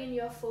deeper in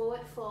your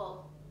forward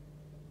fold.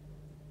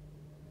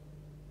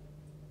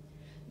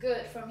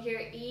 Good. From here,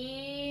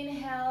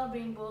 inhale,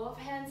 bring both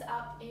hands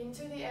up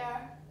into the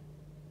air.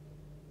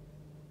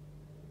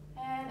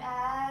 And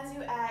as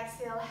you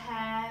exhale,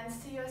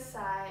 hands to your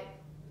side,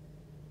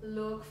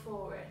 look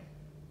forward.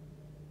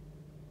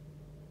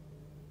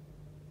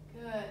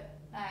 Good.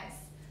 Nice.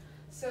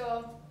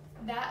 So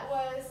that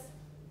was,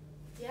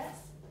 yes?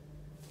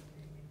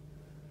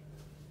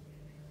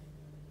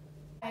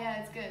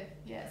 Yeah, it's good.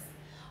 Yes.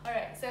 All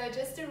right. So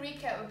just to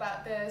recap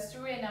about the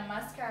Surya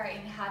Namaskar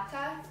in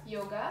Hatha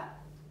Yoga.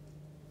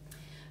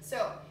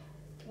 So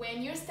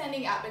when you're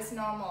standing up, it's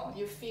normal.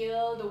 You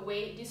feel the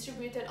weight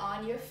distributed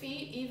on your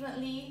feet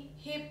evenly,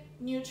 hip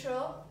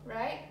neutral,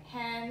 right?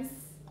 Hands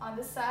on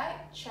the side,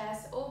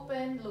 chest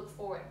open, look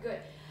forward. Good.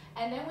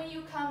 And then when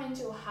you come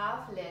into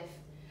half lift,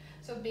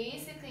 so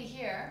basically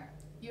here,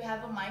 you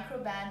have a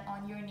micro band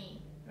on your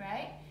knee,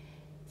 right?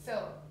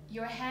 So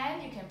your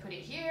hand, you can put it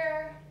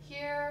here,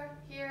 here,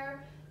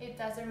 here. It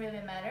doesn't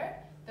really matter.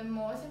 The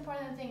most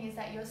important thing is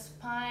that your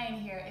spine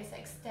here is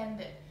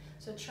extended.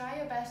 So try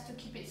your best to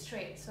keep it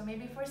straight. So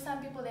maybe for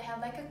some people, they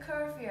have like a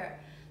curve here.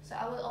 So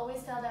I will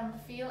always tell them,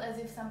 feel as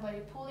if somebody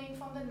pulling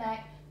from the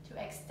neck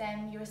to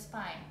extend your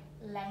spine,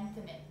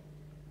 lengthen it.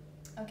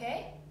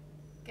 Okay?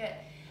 Good.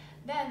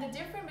 Then the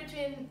difference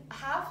between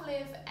half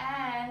lift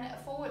and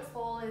forward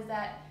fold is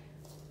that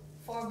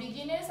for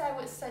beginners, I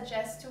would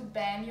suggest to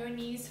bend your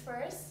knees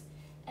first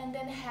and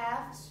then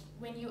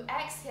when you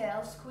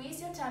exhale,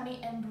 squeeze your tummy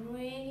and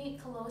bring it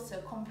closer,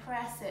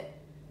 compress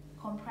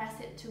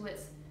it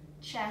towards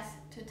chest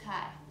to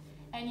thigh.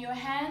 And your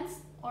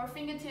hands or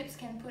fingertips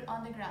can put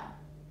on the ground.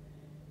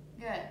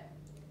 Good.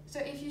 So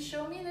if you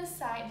show me the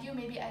side view,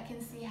 maybe I can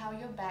see how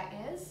your back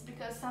is,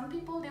 because some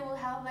people, they will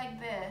have like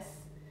this.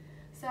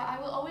 So I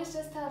will always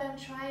just tell them,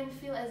 try and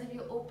feel as if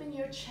you open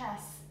your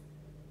chest.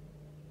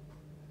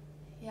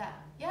 Yeah,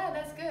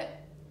 that's good.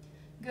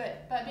 Good,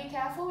 but be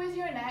careful with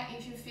your neck.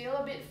 If you feel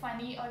a bit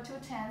funny or too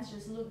tense,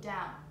 just look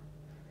down.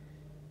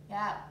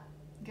 Yeah,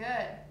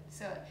 good.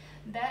 So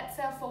that's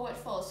a forward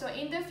fold. So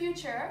in the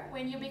future,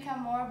 when you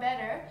become more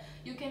better,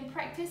 you can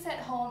practice at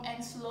home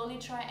and slowly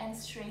try and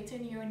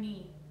straighten your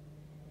knee.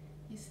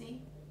 You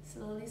see?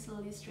 Slowly,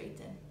 slowly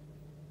straighten.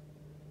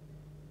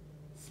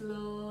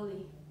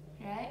 Slowly,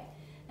 right?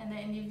 And then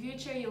in the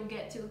future, you'll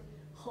get to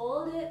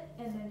hold it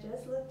and then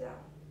just look down.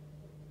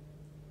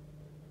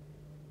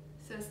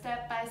 So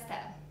step by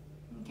step,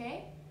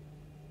 okay?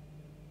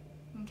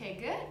 Okay,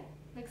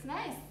 good. Looks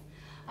nice.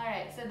 All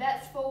right, so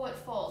that's forward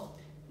fold.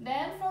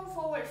 Then from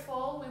forward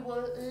fold, we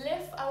will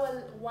lift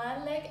our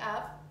one leg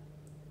up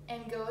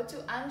and go to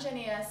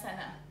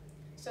Anjaneyasana.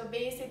 So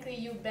basically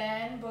you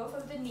bend both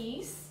of the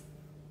knees,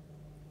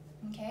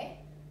 okay?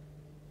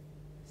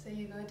 So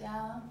you go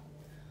down,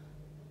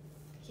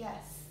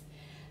 yes.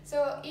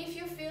 So if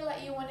you feel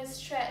like you want to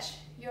stretch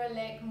your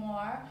leg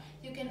more,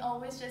 you can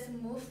always just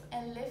move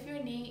and lift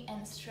your knee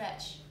and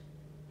stretch.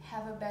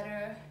 Have a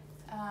better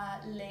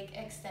leg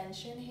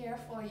extension here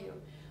for you.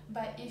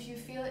 But if you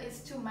feel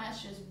it's too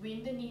much, just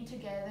bring the knee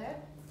together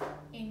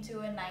into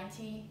a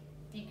 90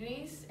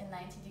 degrees and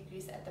 90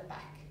 degrees at the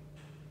back.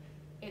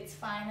 It's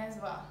fine as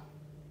well.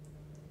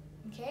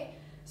 Okay,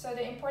 so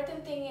the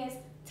important thing is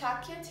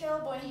tuck your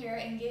tailbone here,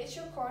 engage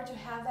your core to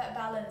have that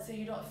balance so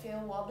you don't feel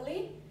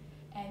wobbly.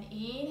 And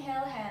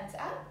inhale, hands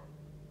up.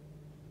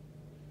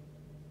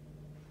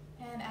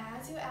 And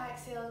as you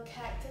exhale,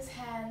 cactus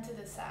hand to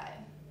the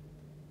side.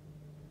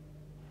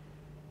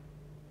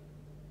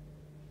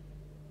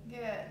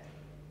 Good,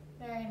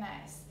 very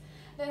nice.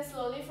 Then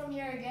slowly from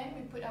here again,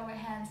 we put our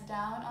hands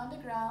down on the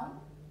ground.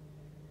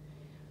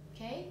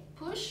 Okay,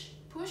 push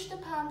the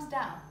palms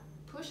down.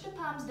 Push the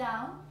palms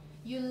down.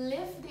 You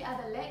lift the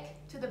other leg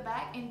to the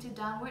back into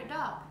downward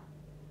dog.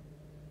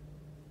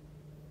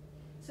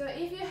 So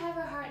if you have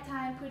a hard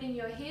time putting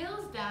your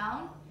heels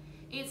down,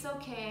 it's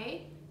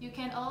okay. You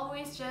can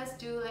always just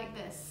do like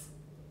this.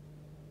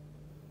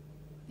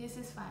 This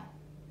is fine.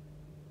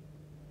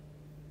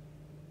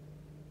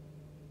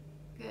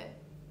 Good.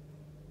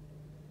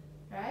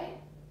 Right?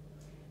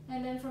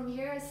 And then from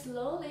here,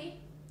 slowly,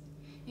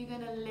 you're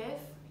gonna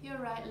lift your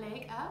right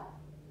leg up.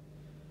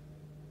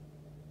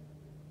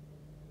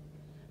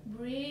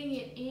 Bring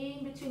it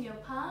in between your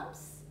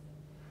palms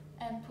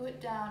and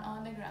put down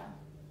on the ground.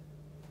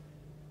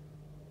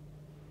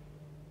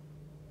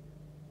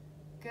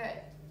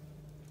 Good.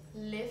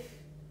 Lift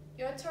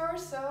your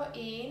torso,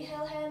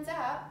 inhale, hands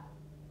up.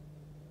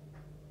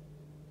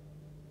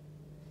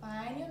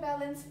 Find your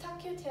balance,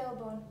 tuck your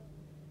tailbone.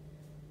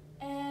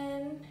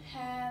 And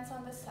hands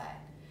on the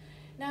side.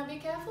 Now be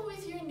careful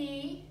with your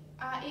knee.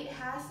 It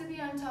has to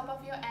be on top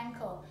of your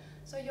ankle.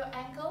 So your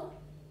ankle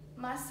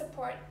must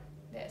support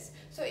this.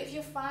 So if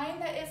you find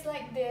that it's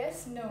like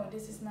this, no,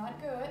 this is not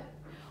good.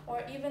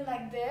 Or even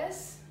like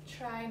this,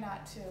 try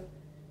not to.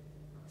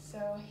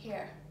 So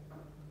here,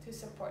 to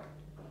support.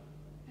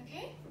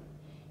 Okay?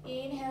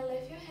 Inhale,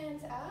 lift your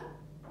hands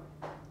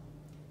up.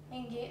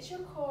 Engage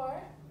your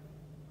core.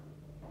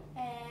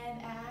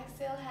 And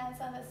exhale, hands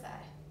on the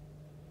side.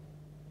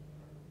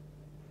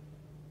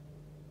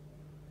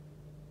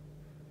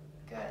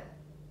 Good.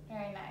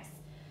 Very nice.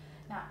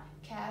 Now,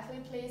 carefully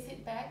place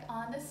it back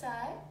on the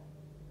side.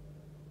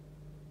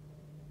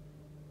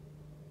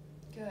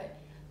 Good.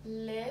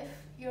 Lift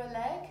your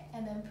leg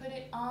and then put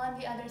it on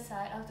the other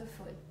side of the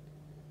foot.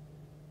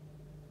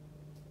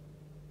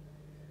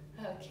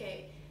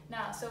 Okay.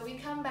 Now, so we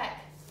come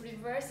back.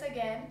 Reverse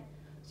again.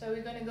 So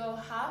we're going to go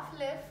half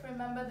lift.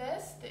 Remember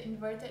this? The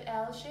inverted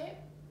L shape.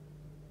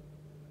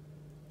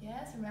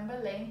 Yes, remember,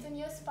 lengthen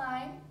your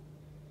spine.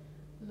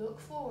 Look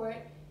forward.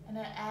 And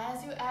then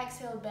as you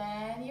exhale,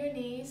 bend your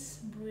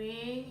knees,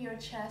 bring your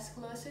chest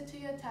closer to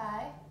your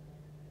thigh.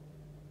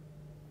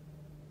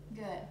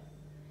 Good.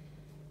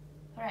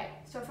 Alright,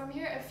 so from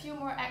here, a few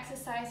more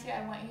exercises here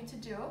I want you to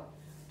do.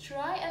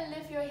 Try and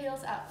lift your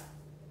heels up.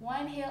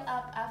 One heel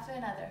up after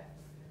another.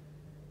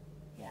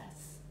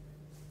 Yes.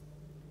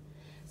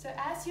 So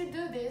as you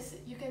do this,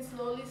 you can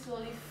slowly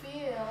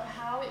feel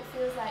how it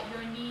feels like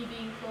your knee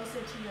being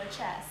closer to your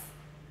chest.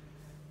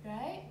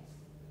 Right?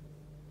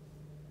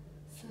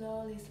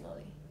 Slowly.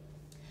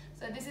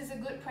 So this is a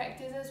good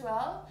practice as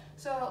well.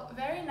 So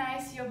very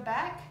nice, your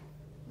back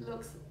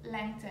looks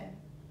lengthened.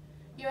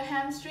 Your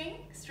hamstring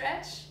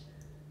stretch.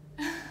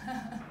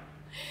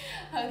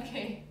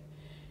 Okay.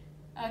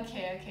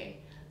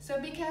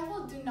 So be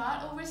careful, do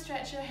not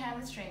overstretch your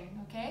hamstring,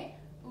 okay?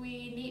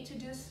 We need to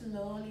do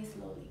slowly.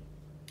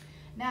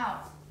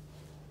 Now,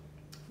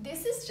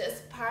 this is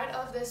just part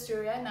of the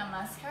Surya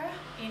Namaskar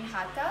in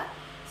Hatha.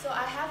 So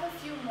I have a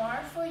few more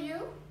for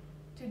you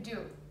to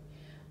do.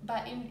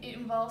 But it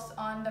involves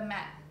on the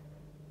mat,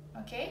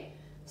 okay?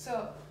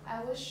 So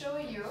I will show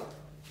you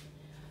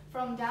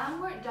from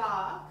downward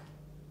dog.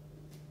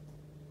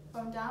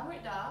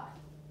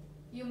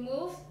 You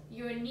move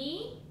your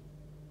knee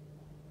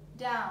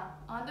down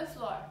on the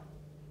floor.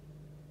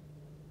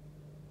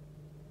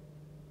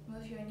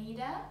 Move your knee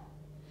down.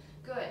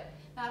 Good.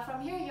 Now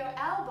from here, your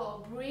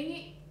elbow, bring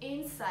it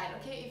inside,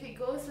 okay? If it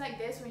goes like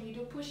this, when you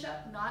do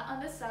push-up, not on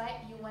the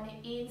side, you want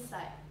it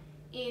inside.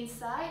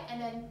 Inside, and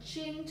then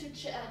chin to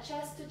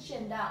chest to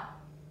chin down.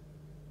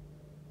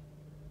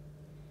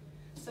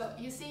 So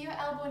you see your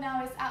elbow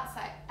now is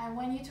outside. I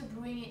want you to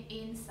bring it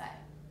inside.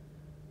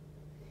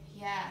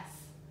 Yes.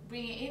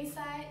 Bring it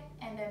inside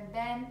and then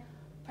bend.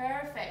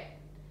 Perfect.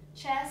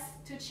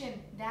 Chest to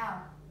chin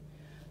down.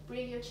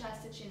 Bring your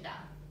chest to chin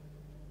down.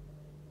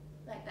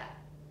 Like that.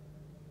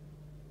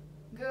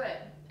 Good.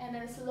 And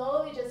then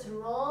slowly just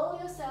roll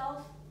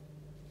yourself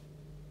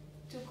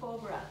to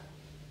cobra.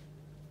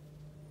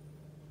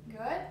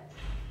 Good.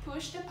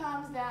 Push the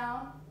palms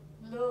down.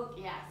 Look,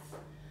 yes.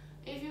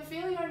 If you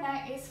feel your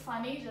neck is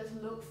funny, just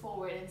look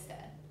forward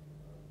instead.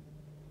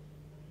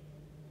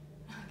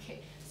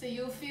 Okay, so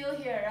you feel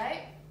here,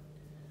 right?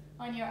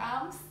 On your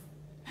arms.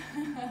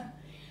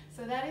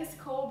 So that is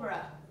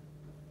cobra.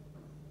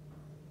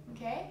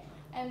 Okay,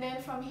 and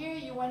then from here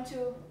you want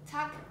to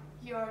tuck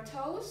your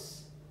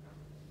toes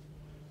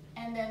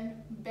and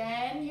then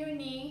bend your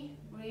knee,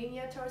 bring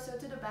your torso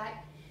to the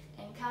back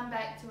and come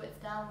back towards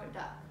downward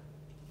dog.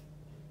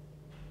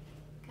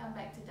 Come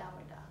back to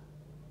downward dog.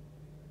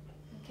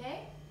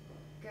 Okay,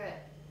 good.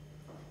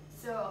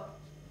 So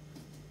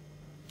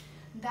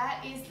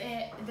that is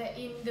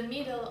in the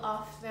middle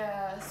of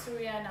the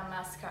Surya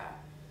Namaskar.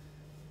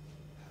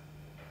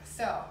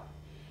 So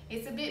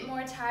it's a bit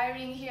more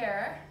tiring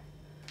here,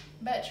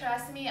 but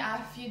trust me,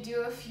 if you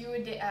do a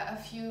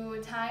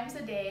few times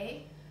a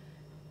day,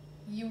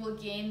 you will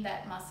gain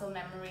that muscle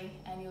memory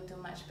and you'll do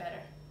much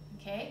better.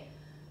 Okay,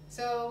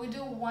 so we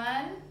do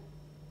one.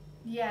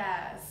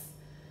 Yes,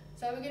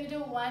 so we're gonna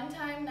do one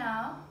time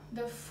now,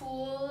 the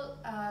full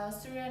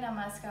Surya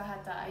Namaskar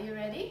Hatha. Are you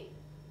ready?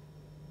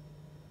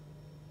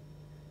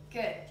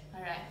 Good.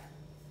 All right,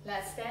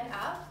 let's stand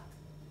up.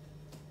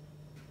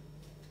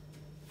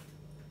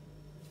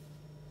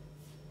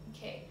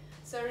 Okay,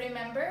 so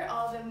remember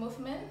all the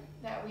movement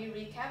that we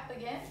recap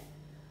again.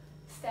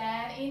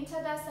 Stand in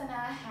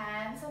Tadasana,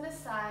 hands on the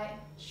side,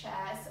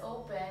 chest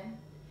open.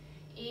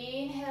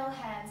 Inhale,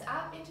 hands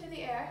up into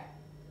the air.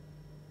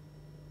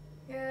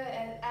 Good,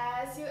 and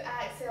as you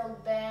exhale,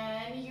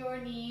 bend your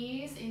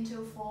knees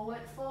into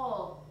forward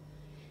fold.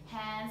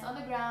 Hands on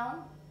the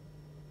ground.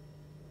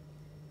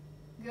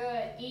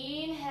 Good,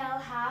 inhale,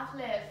 half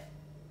lift.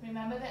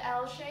 Remember the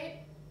L shape?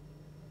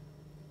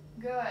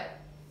 Good.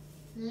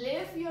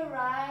 Lift your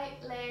right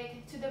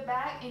leg to the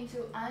back into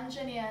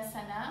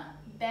Anjaneyasana.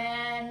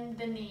 Bend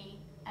the knee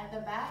at the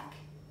back.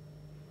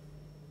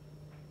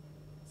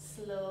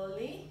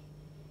 Slowly.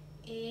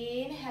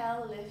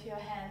 Inhale, lift your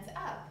hands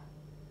up.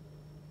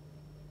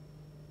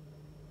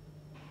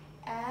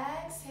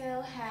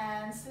 Exhale,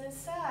 hands to the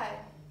side.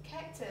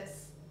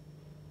 Cactus.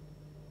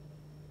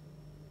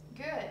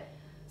 Good.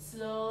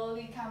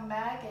 Slowly come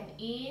back and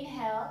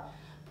inhale.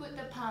 Put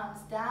the palms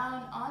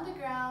down on the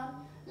ground.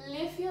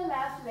 Lift your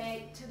left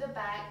leg to the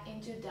back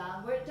into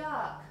downward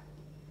dog.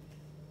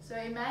 So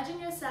imagine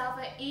yourself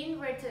an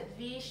inverted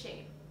V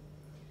shape.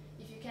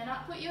 If you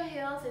cannot put your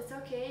heels, it's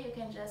okay. You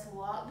can just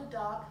walk the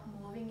dog,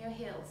 moving your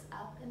heels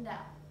up and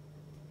down.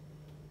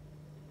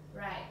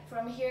 Right,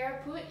 from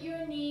here, put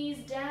your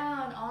knees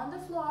down on the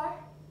floor.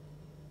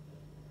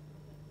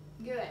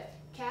 Good.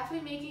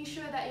 Carefully making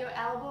sure that your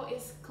elbow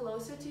is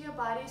closer to your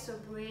body, so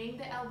bring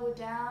the elbow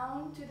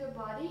down to the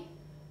body.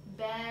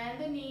 Bend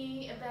the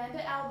knee, bend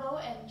the elbow,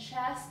 and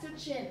chest to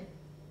chin.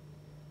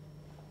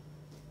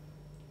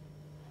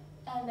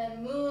 And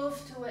then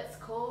move towards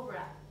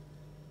cobra.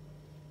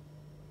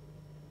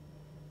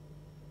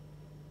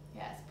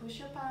 Yes, push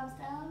your palms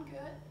down,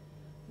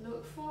 good.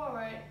 Look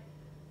forward.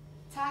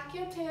 Tuck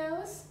your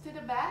toes to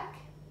the back.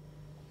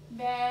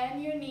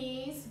 Bend your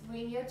knees,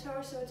 bring your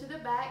torso to the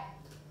back.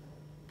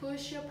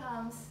 Push your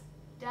palms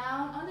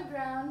down on the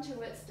ground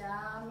towards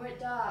downward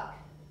dog.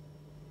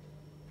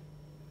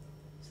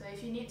 So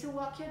if you need to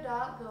walk your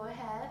dog, go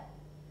ahead.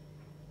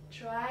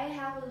 Try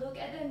have a look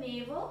at the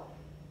navel.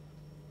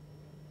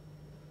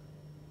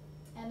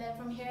 And then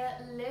from here,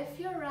 lift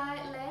your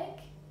right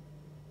leg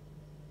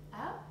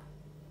up.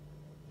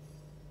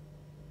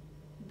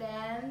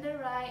 Bend the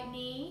right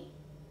knee.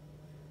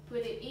 Put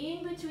it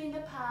in between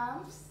the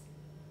palms.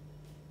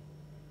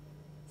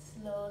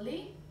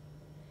 Slowly.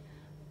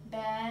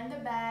 Bend the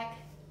back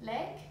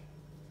leg.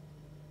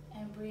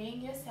 And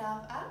bring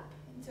yourself up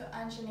into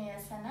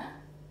Anjaneyasana.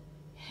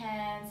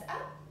 Hands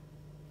up.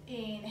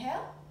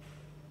 Inhale.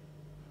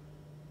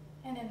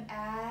 And then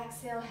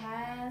exhale,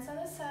 hands on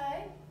the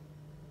side.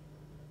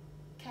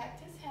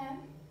 Cactus hand.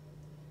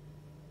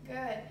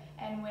 Good.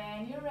 And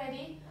when you're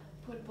ready,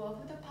 put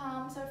both of the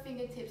palms or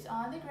fingertips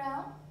on the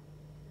ground.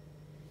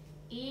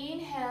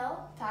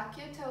 Inhale, tuck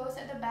your toes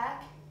at the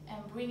back and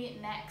bring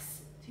it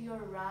next to your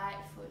right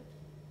foot.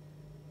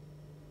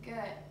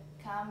 Good.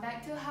 Come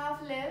back to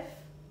half lift,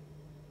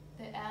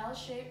 the L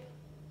shape.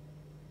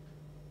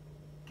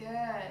 Good.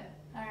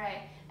 All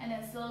right. And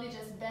then slowly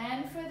just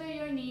bend further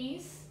your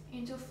knees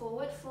into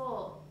forward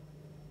fold.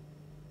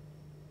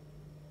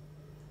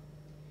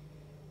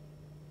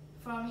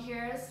 From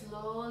here,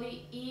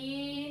 slowly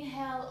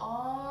inhale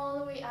all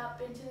the way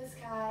up into the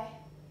sky.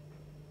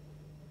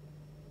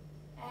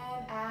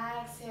 And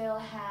exhale,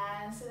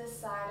 hands to the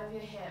side of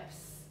your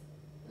hips.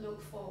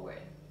 Look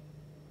forward.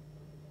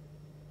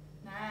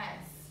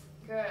 Nice.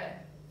 Good.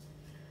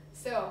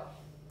 So,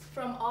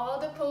 from all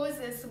the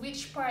poses,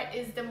 which part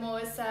is the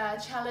most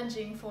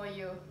challenging for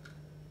you?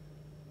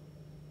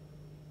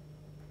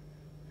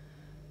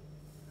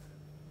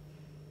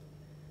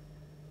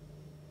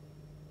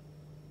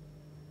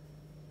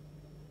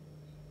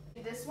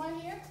 This one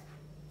here?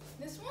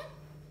 This one?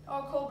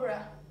 Or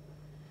cobra?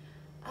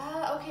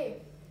 Ah,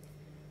 okay.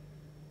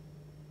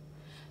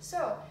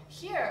 So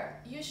here,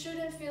 you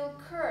shouldn't feel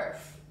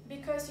curve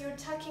because you're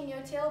tucking your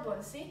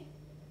tailbone. See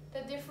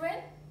the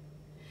difference?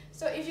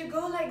 So if you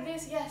go like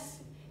this, yes.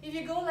 If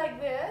you go like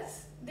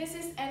this, This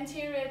is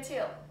anterior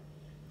tilt.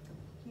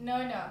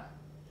 No, no.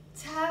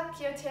 Tuck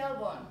your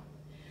tailbone.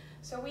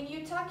 So when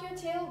you tuck your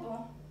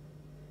tailbone,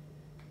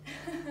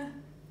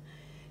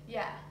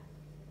 yeah.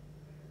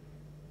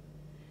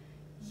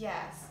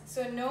 Yes.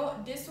 So no,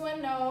 this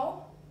one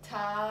no.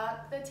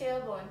 Tuck the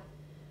tailbone.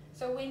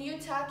 So when you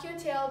tuck your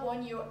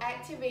tailbone, you're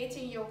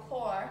activating your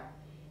core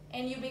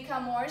and you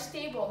become more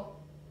stable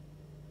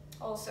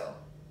also.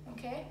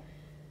 Okay?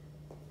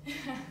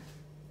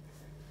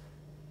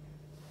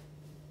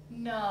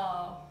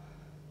 No.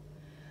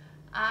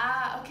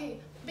 Ah, okay.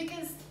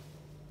 Because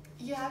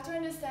you have to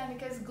understand,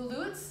 because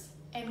glutes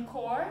and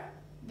core,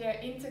 they're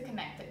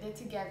interconnected, they're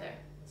together.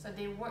 So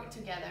they work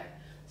together.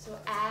 So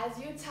as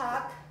you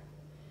tuck,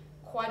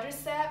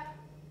 quadricep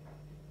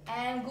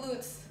and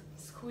glutes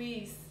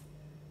squeeze,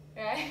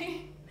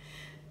 right?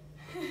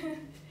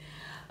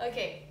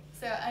 Okay,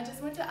 so I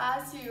just want to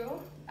ask you,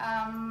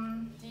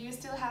 do you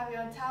still have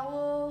your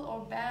towel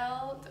or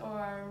belt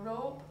or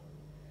rope?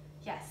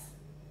 Yes,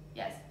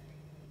 yes,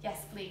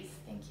 yes, please,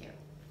 thank you.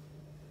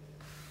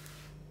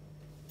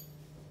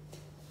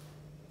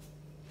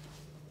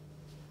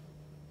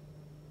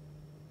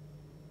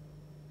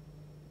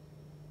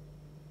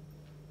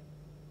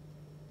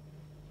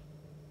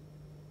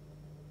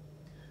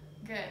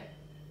 Good.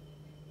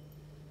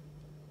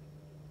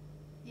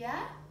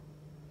 Yeah?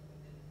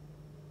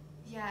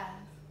 Yeah.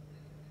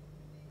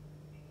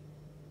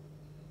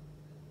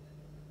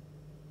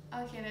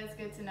 Okay, that's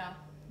good to know.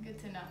 Good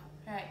to know.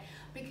 All right.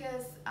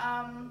 Because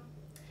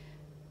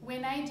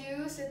when I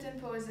do certain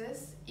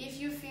poses, if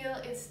you feel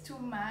it's too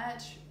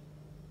much,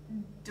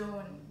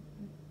 don't.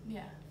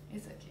 Yeah,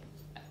 it's okay.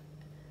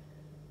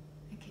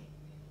 Okay.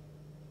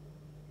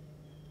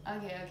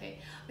 Okay, okay.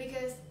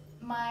 Because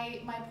my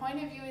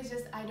point of view is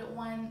just I don't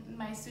want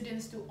my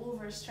students to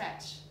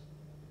overstretch.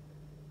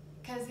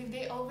 Because if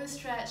they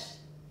overstretch,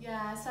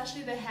 yeah,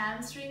 especially the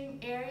hamstring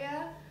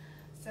area,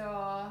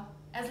 so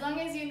as long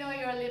as you know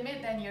your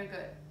limit, then you're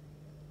good.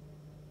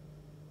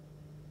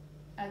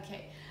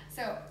 Okay,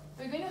 so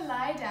we're going to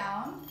lie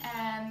down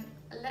and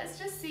let's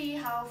just see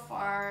how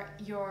far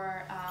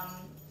your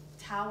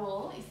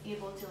towel is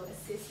able to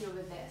assist you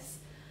with this.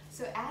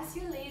 So as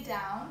you lay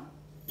down,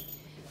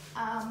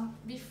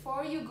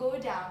 before you go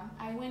down,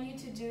 I want you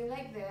to do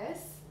like this.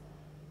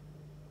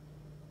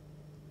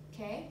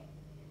 Okay?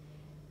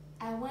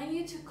 I want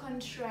you to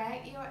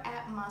contract your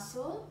ab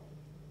muscle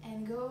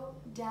and go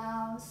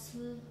down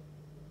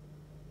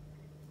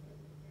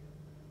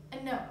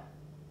no,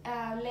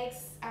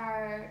 legs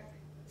are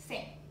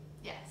same,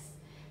 yes.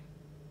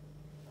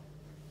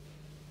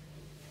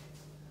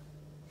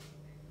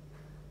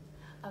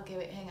 Okay,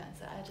 wait, hang on,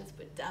 so I'll just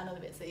put down a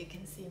little bit so you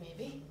can see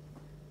maybe.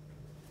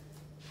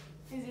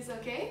 Is this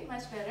okay?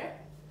 Much better?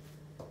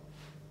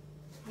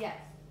 Yes,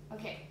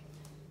 okay.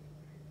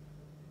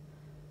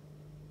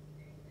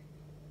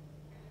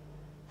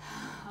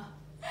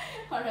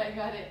 Alright,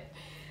 got it.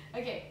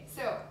 Okay,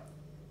 so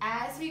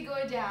as we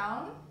go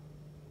down,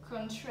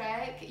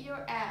 contract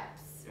your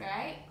abs,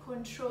 right?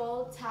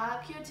 Control,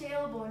 tuck your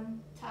tailbone,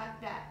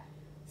 tuck that.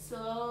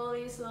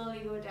 Slowly, slowly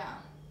go down.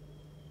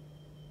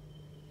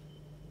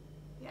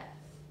 Yes.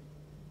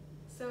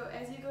 So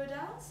as you go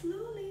down,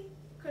 slowly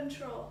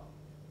control.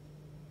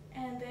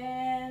 And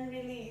then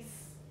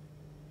release.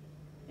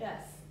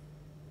 Yes.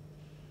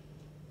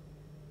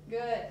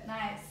 Good,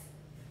 nice.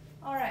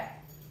 Alright,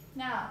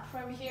 now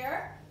from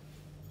here,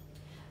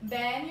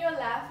 bend your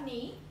left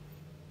knee.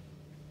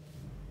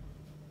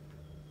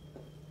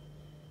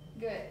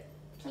 Good.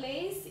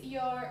 Place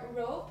your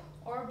rope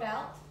or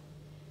belt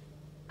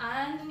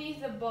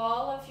underneath the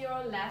ball of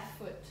your left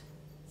foot.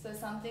 So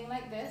something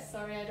like this.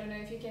 Sorry, I don't know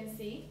if you can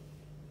see.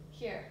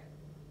 Here.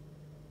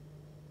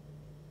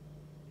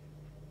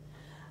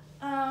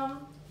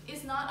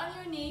 It's not on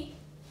your knee.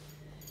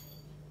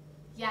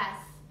 Yes.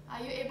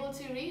 Are you able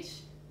to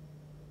reach?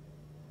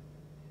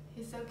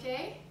 It's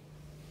okay?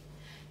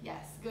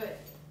 Yes, good.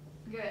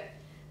 Good.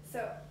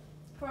 So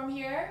from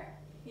here,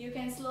 you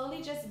can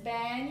slowly just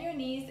bend your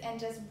knees and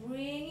just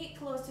bring it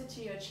closer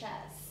to your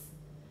chest.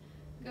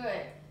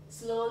 Good.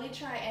 Slowly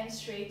try and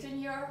straighten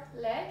your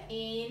leg.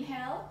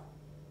 Inhale.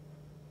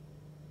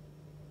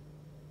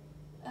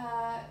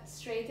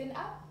 Straighten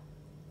up.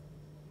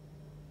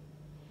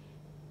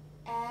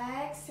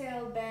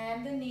 Exhale,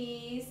 bend the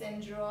knees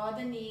and draw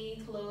the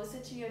knee closer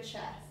to your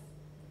chest.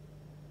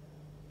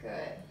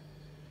 Good.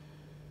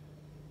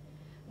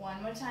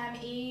 One more time,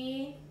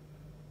 in.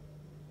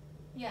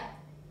 Yeah.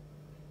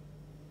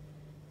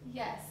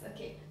 Yes,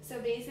 okay. So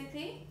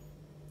basically,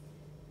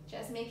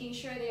 just making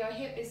sure that your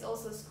hip is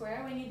also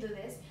square when you do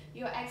this.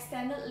 Your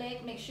extended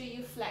leg, make sure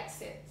you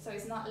flex it. So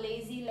it's not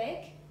lazy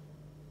leg,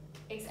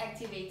 it's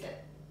activated,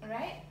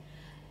 alright?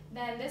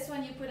 Then this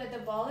one you put at the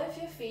ball of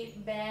your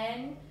feet,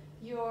 bend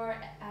your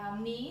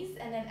knees,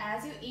 and then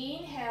as you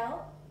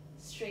inhale,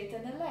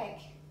 straighten the leg.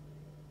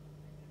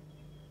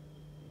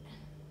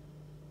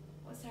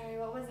 Oh, sorry,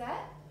 what was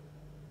that?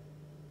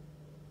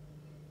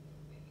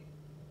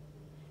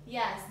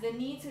 Yes, the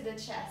knee to the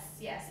chest,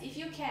 yes, if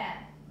you can,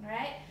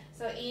 right?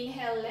 So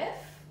inhale,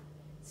 lift,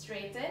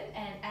 straighten,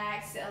 and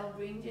exhale,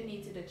 bring your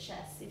knee to the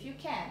chest if you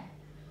can.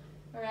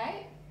 All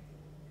right?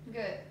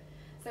 Good.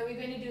 So we're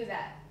going to do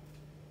that.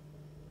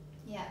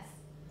 Yes.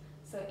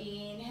 So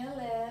inhale,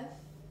 lift.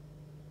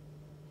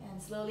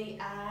 And slowly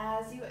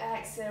as you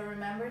exhale,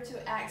 remember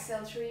to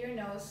exhale through your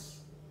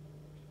nose.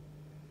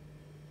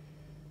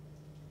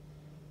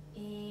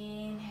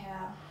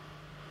 Inhale.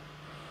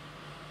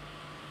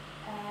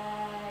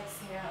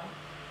 Exhale.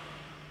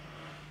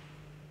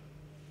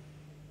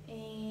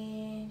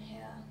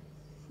 Inhale.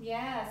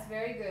 Yes,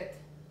 very good.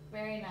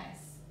 Very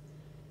nice.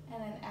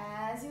 And then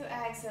as you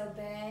exhale,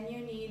 bend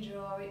your knee,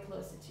 draw it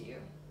closer to you.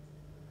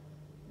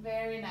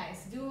 Very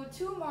nice. Do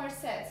 2 more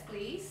sets,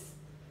 please.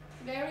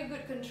 Very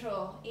good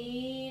control.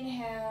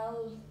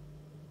 Inhale.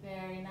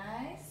 Very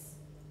nice.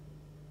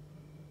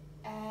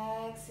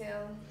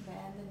 Exhale,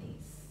 bend the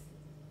knees.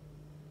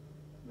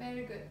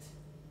 Very good.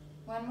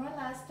 One more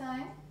last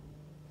time.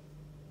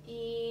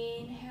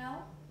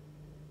 Inhale.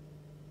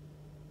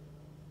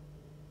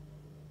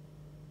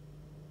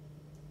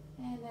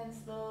 And then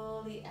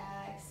slowly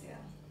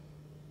exhale.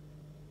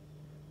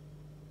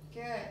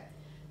 Good.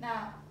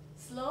 Now,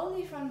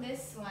 slowly from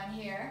this one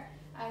here,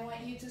 I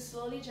want you to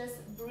slowly just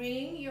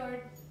bring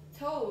your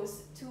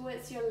toes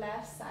towards your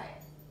left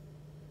side.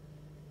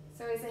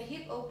 So it's a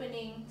hip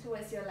opening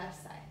towards your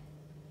left side.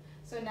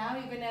 So now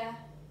you're gonna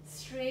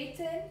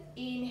straighten,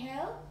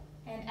 inhale,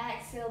 and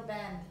exhale,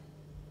 bend.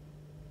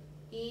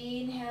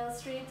 Inhale,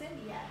 straighten,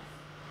 yes.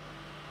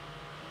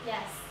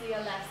 Yes, to your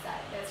left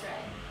side, that's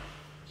right.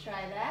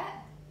 Try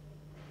that.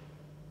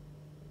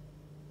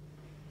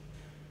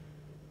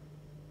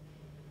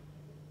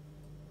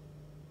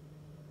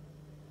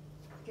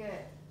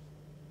 Good.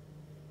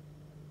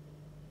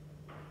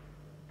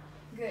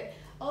 Good.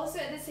 Also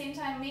at the same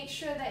time, make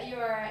sure that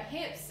your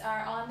hips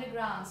are on the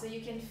ground so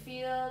you can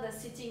feel the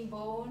sitting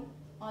bone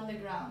on the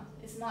ground.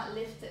 It's not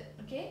lifted,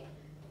 okay?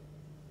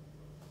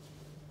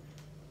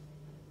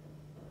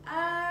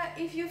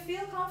 If you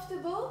feel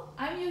comfortable,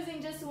 I'm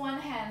using just one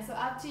hand, so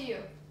up to you.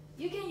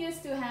 You can use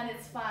 2 hands,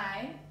 it's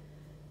fine.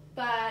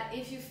 But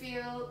if you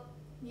feel,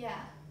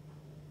 yeah.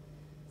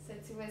 So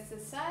towards the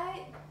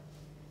side.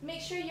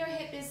 Make sure your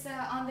hip is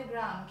on the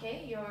ground,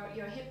 okay?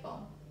 Your hip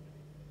bone.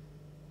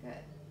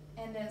 Good.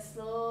 And then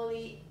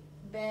slowly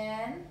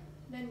bend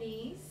the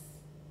knees.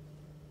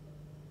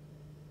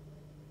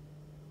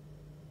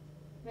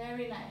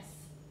 Very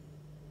nice.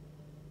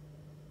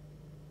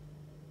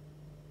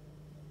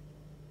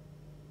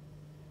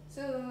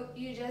 So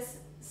you just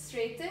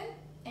straighten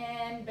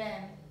and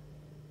bend.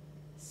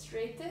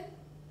 Straighten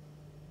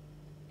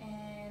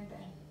and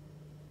bend.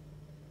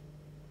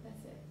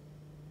 That's it.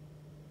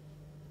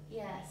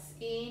 Yes.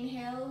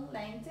 Inhale,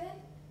 lengthen.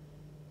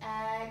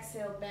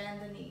 Exhale,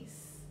 bend the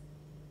knees.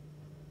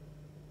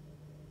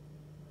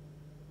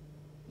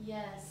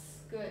 Yes,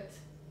 good.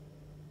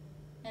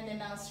 And then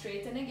now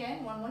straighten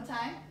again, one more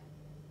time.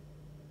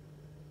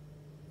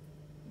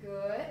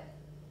 Good.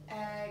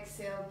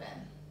 Exhale,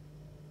 bend.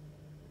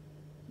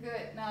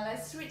 Good. Now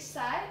let's switch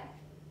side.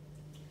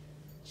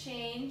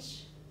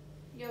 Change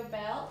your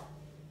belt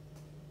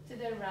to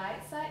the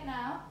right side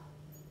now.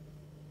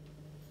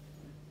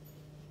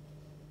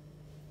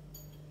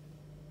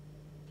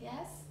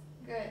 Yes?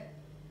 Good.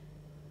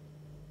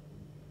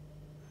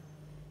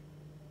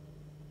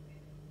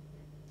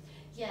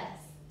 Yes,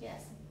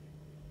 yes,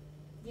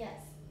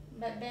 yes.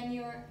 But then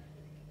you're,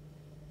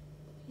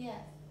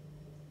 yes.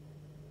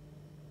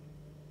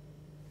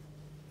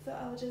 So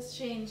I'll just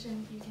change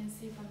and you can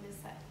see from this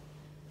side.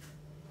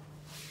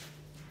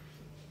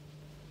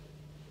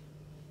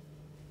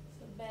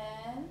 So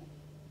bend,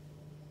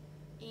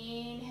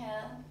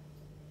 inhale,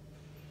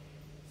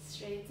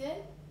 straighten,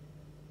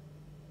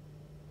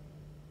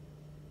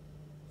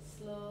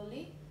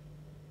 slowly,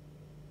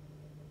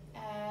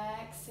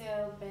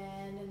 exhale,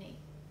 bend the knee.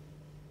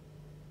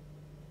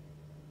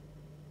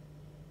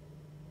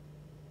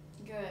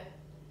 Good.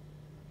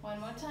 One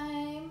more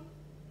time.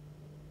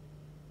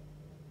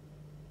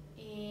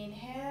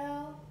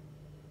 Inhale.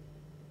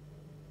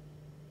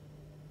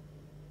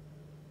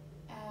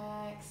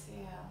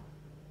 Exhale.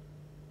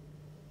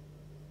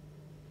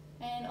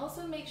 And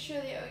also make sure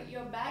that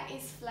your back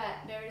is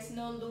flat. There is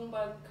no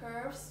lumbar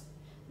curves.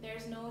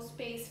 There's no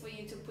space for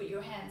you to put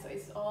your hands. So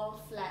it's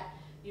all flat.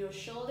 Your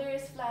shoulder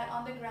is flat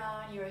on the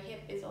ground. Your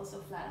hip is also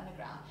flat on the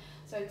ground.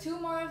 So 2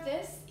 more of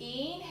this.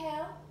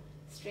 Inhale.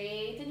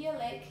 Straighten your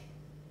leg.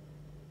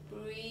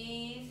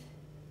 Breathe.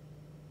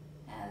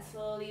 And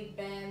slowly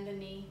bend the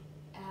knee.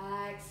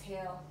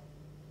 Exhale.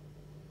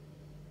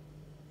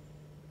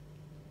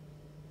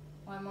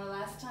 One more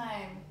last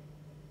time.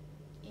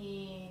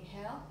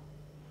 Inhale.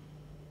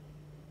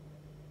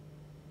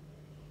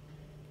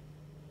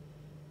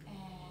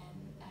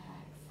 And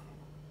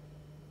exhale.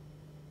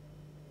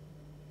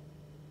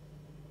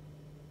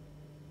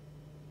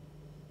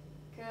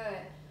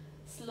 Good.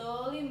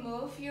 Slowly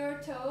move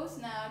your toes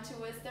now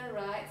towards the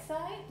right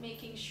side,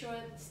 making sure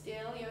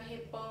still your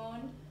hip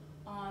bone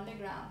on the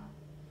ground.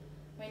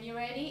 When you're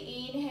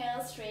ready,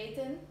 inhale,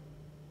 straighten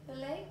the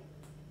leg.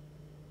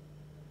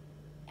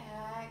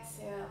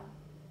 Exhale.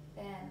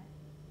 bend.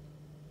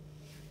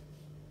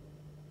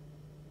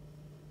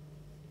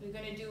 We're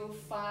going to do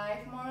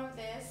 5 more of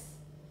this.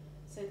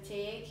 So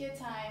take your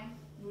time,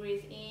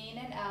 breathe in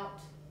and out.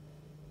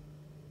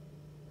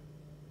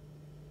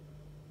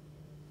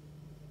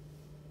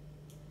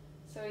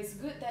 So it's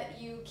good that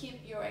you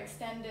keep your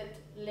extended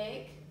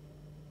leg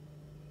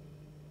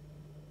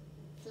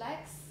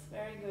flex.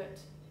 Very good.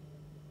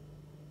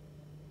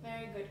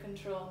 Very good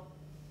control.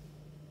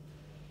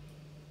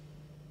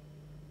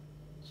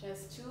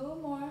 Just 2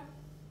 more.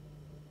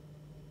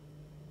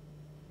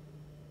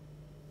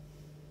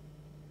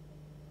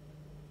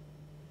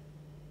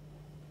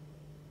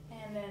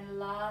 And then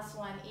last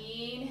one,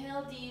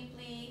 inhale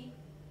deeply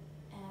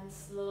and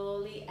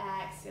slowly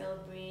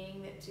exhale,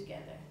 bring it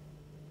together.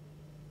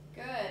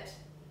 Good.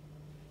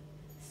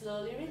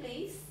 Slowly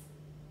release.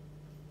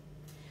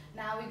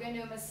 Now we're going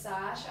to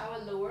massage our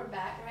lower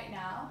back right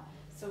now.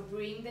 So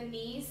bring the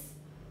knees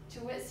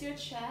towards your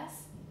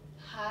chest,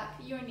 hug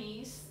your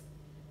knees,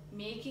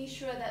 making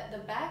sure that the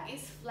back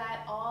is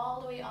flat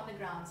all the way on the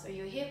ground. So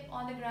your hip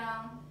on the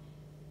ground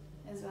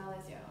as well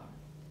as your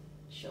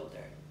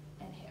shoulder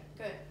and hip.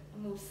 Good.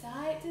 Move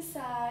side to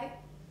side.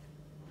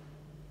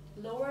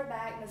 Lower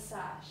back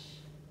massage.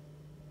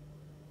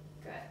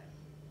 Good.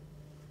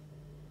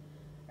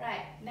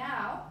 Right,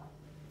 now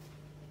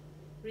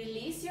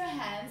release your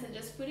hands and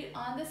just put it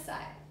on the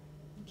side.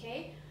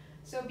 Okay?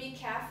 So be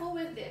careful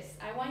with this.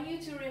 I want you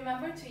to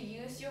remember to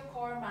use your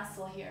core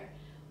muscle here.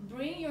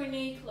 Bring your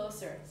knee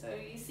closer. So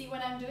you see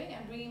what I'm doing?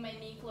 I'm bringing my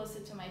knee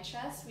closer to my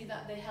chest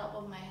without the help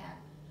of my hand.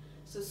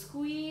 So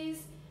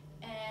squeeze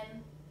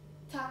and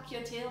tuck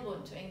your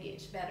tailbone to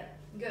engage better.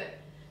 Good.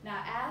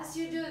 Now as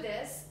you do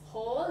this,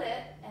 hold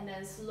it and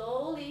then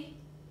slowly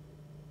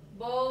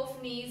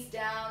both knees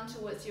down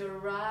towards your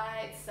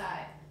right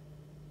side.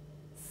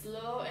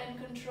 Slow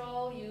and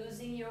control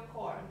using your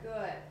core.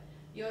 Good.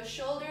 Your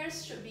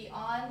shoulders should be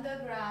on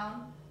the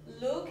ground.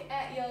 Look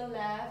at your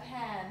left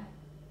hand.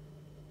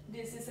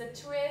 This is a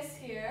twist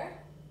here.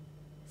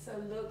 So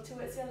look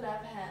towards your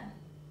left hand.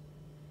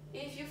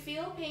 If you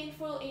feel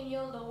painful in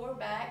your lower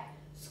back,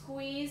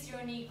 squeeze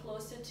your knee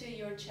closer to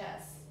your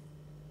chest.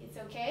 It's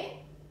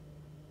okay?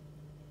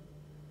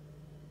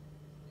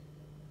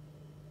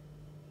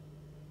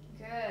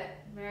 Good,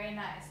 very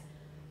nice.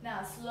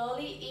 Now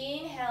slowly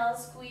inhale,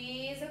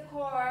 squeeze the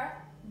core.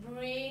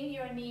 Bring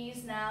your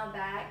knees now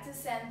back to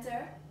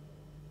center.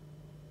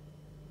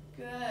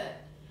 Good.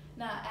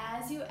 Now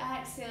as you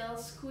exhale,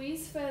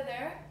 squeeze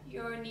further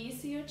your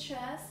knees to your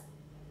chest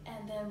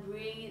and then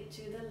bring it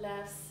to the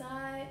left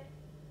side.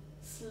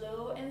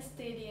 Slow and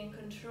steady and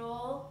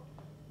control.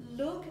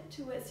 Look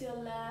towards your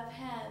left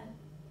hand.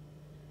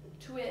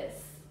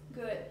 Twist.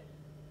 Good.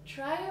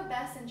 Try your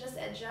best and just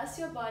adjust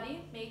your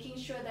body, making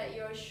sure that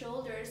your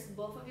shoulders,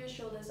 both of your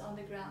shoulders on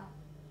the ground.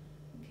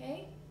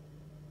 Okay?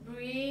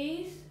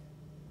 Breathe.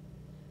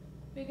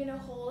 We're going to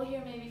hold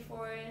here maybe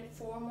for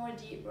 4 more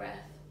deep breaths.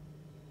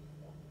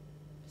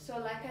 So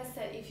like I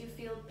said, if you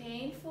feel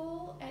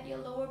painful at your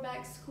lower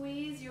back,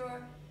 squeeze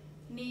your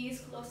knees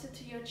closer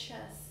to your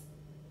chest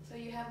so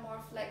you have more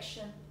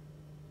flexion.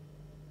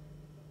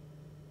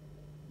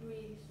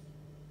 Breathe.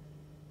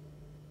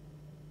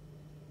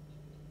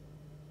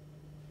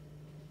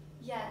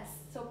 Yes,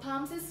 so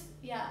palms is,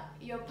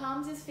 your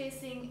palms is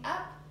facing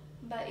up,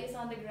 but it's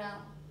on the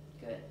ground.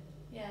 Good,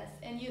 yes.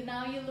 And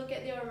now you look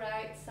at your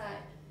right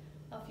side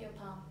of your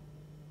palm.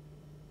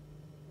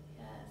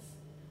 Yes.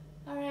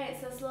 All right,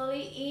 so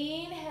slowly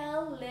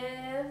inhale,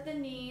 lift the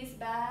knees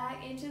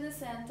back into the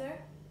center.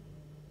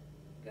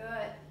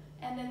 Good.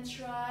 And then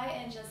try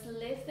and just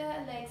lift the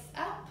legs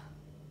up.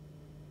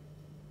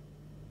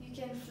 You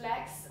can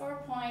flex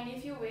or point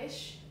if you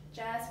wish,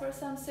 just for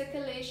some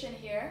circulation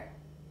here.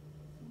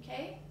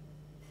 Okay?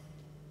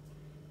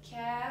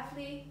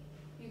 Carefully,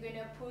 you're going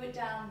to put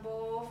down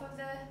both of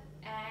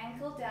the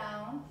ankle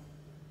down.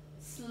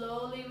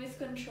 Slowly with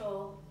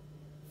control.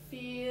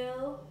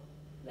 Feel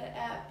the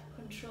ab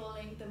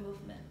controlling the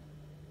movement.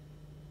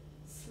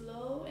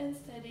 Slow and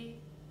steady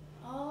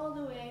all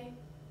the way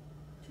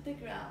to the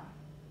ground.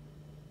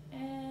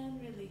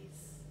 And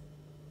release.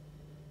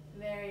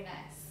 Very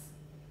nice.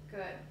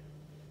 Good.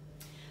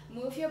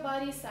 Move your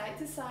body side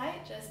to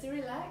side just to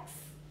relax.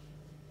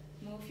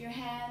 Move your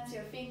hands,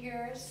 your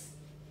fingers.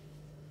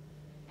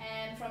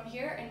 And from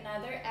here,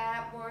 another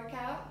ab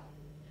workout.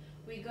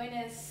 We're going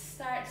to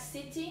start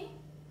sitting.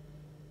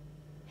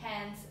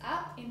 Hands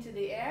up into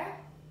the air.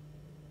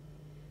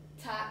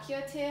 Tuck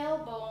your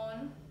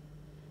tailbone.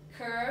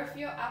 Curve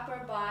your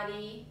upper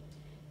body.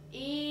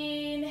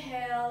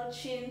 Inhale,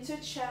 chin to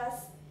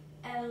chest.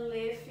 And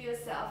lift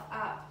yourself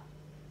up.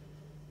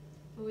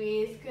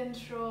 With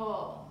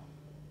control.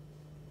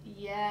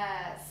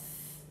 Yes.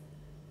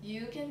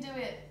 You can do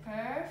it.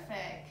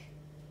 Perfect.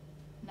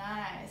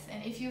 Nice.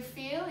 And if you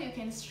feel, you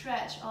can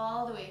stretch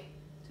all the way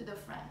to the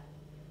front.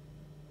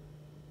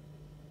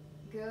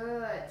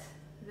 Good.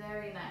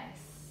 Very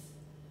nice.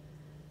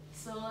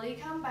 Slowly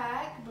come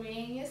back.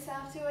 Bring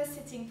yourself to a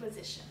sitting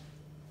position.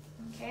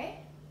 Okay?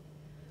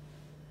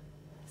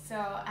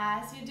 So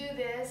as you do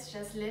this,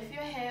 just lift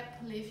your hip,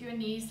 lift your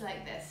knees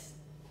like this.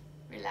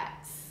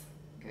 Relax.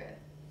 Good.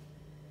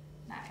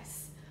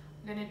 Nice.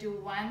 We're going to do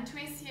one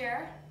twist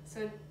here.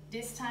 So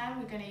this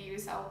time we're going to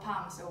use our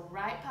palm. So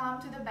right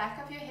palm to the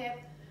back of your hip,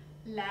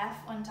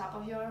 left on top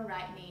of your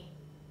right knee.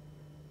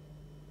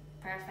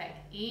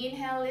 Perfect.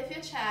 Inhale, lift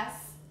your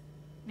chest,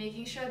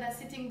 making sure that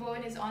sitting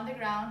bone is on the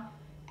ground.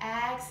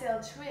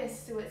 Exhale,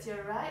 twist towards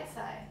your right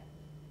side.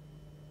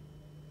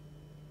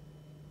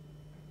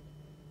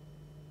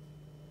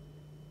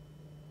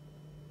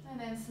 And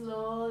then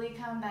slowly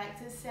come back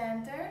to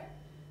center.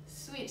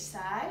 Switch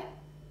side.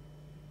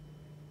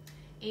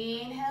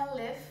 Inhale,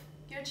 lift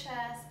your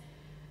chest.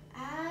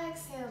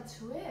 Exhale,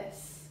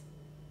 twist.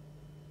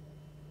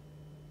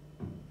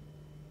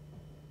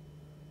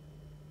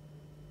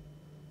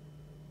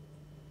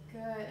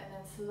 Good, and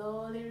then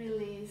slowly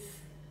release.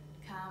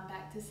 Come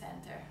back to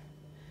center.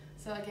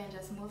 So again,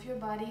 just move your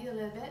body a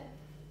little bit.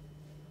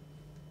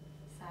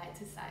 Side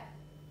to side.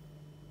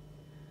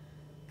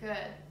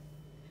 Good.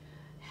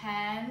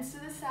 Hands to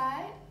the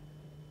side.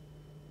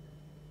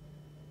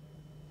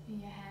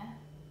 Bring your hand.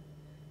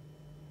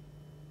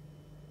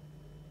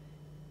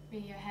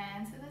 Bring your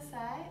hands to the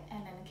side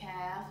and then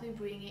carefully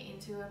bring it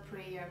into a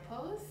prayer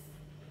pose.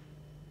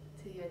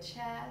 To your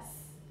chest.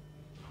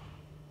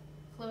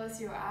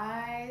 Close your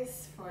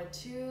eyes for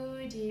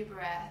 2 deep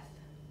breaths.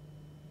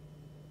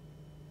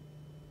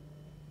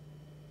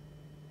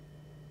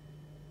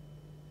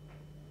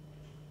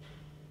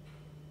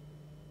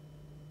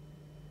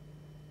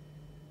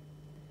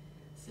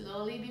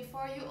 Slowly,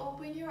 before you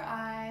open your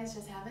eyes,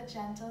 just have a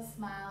gentle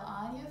smile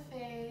on your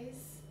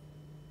face.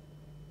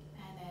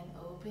 And then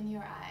open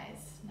your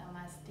eyes.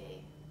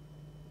 Namaste.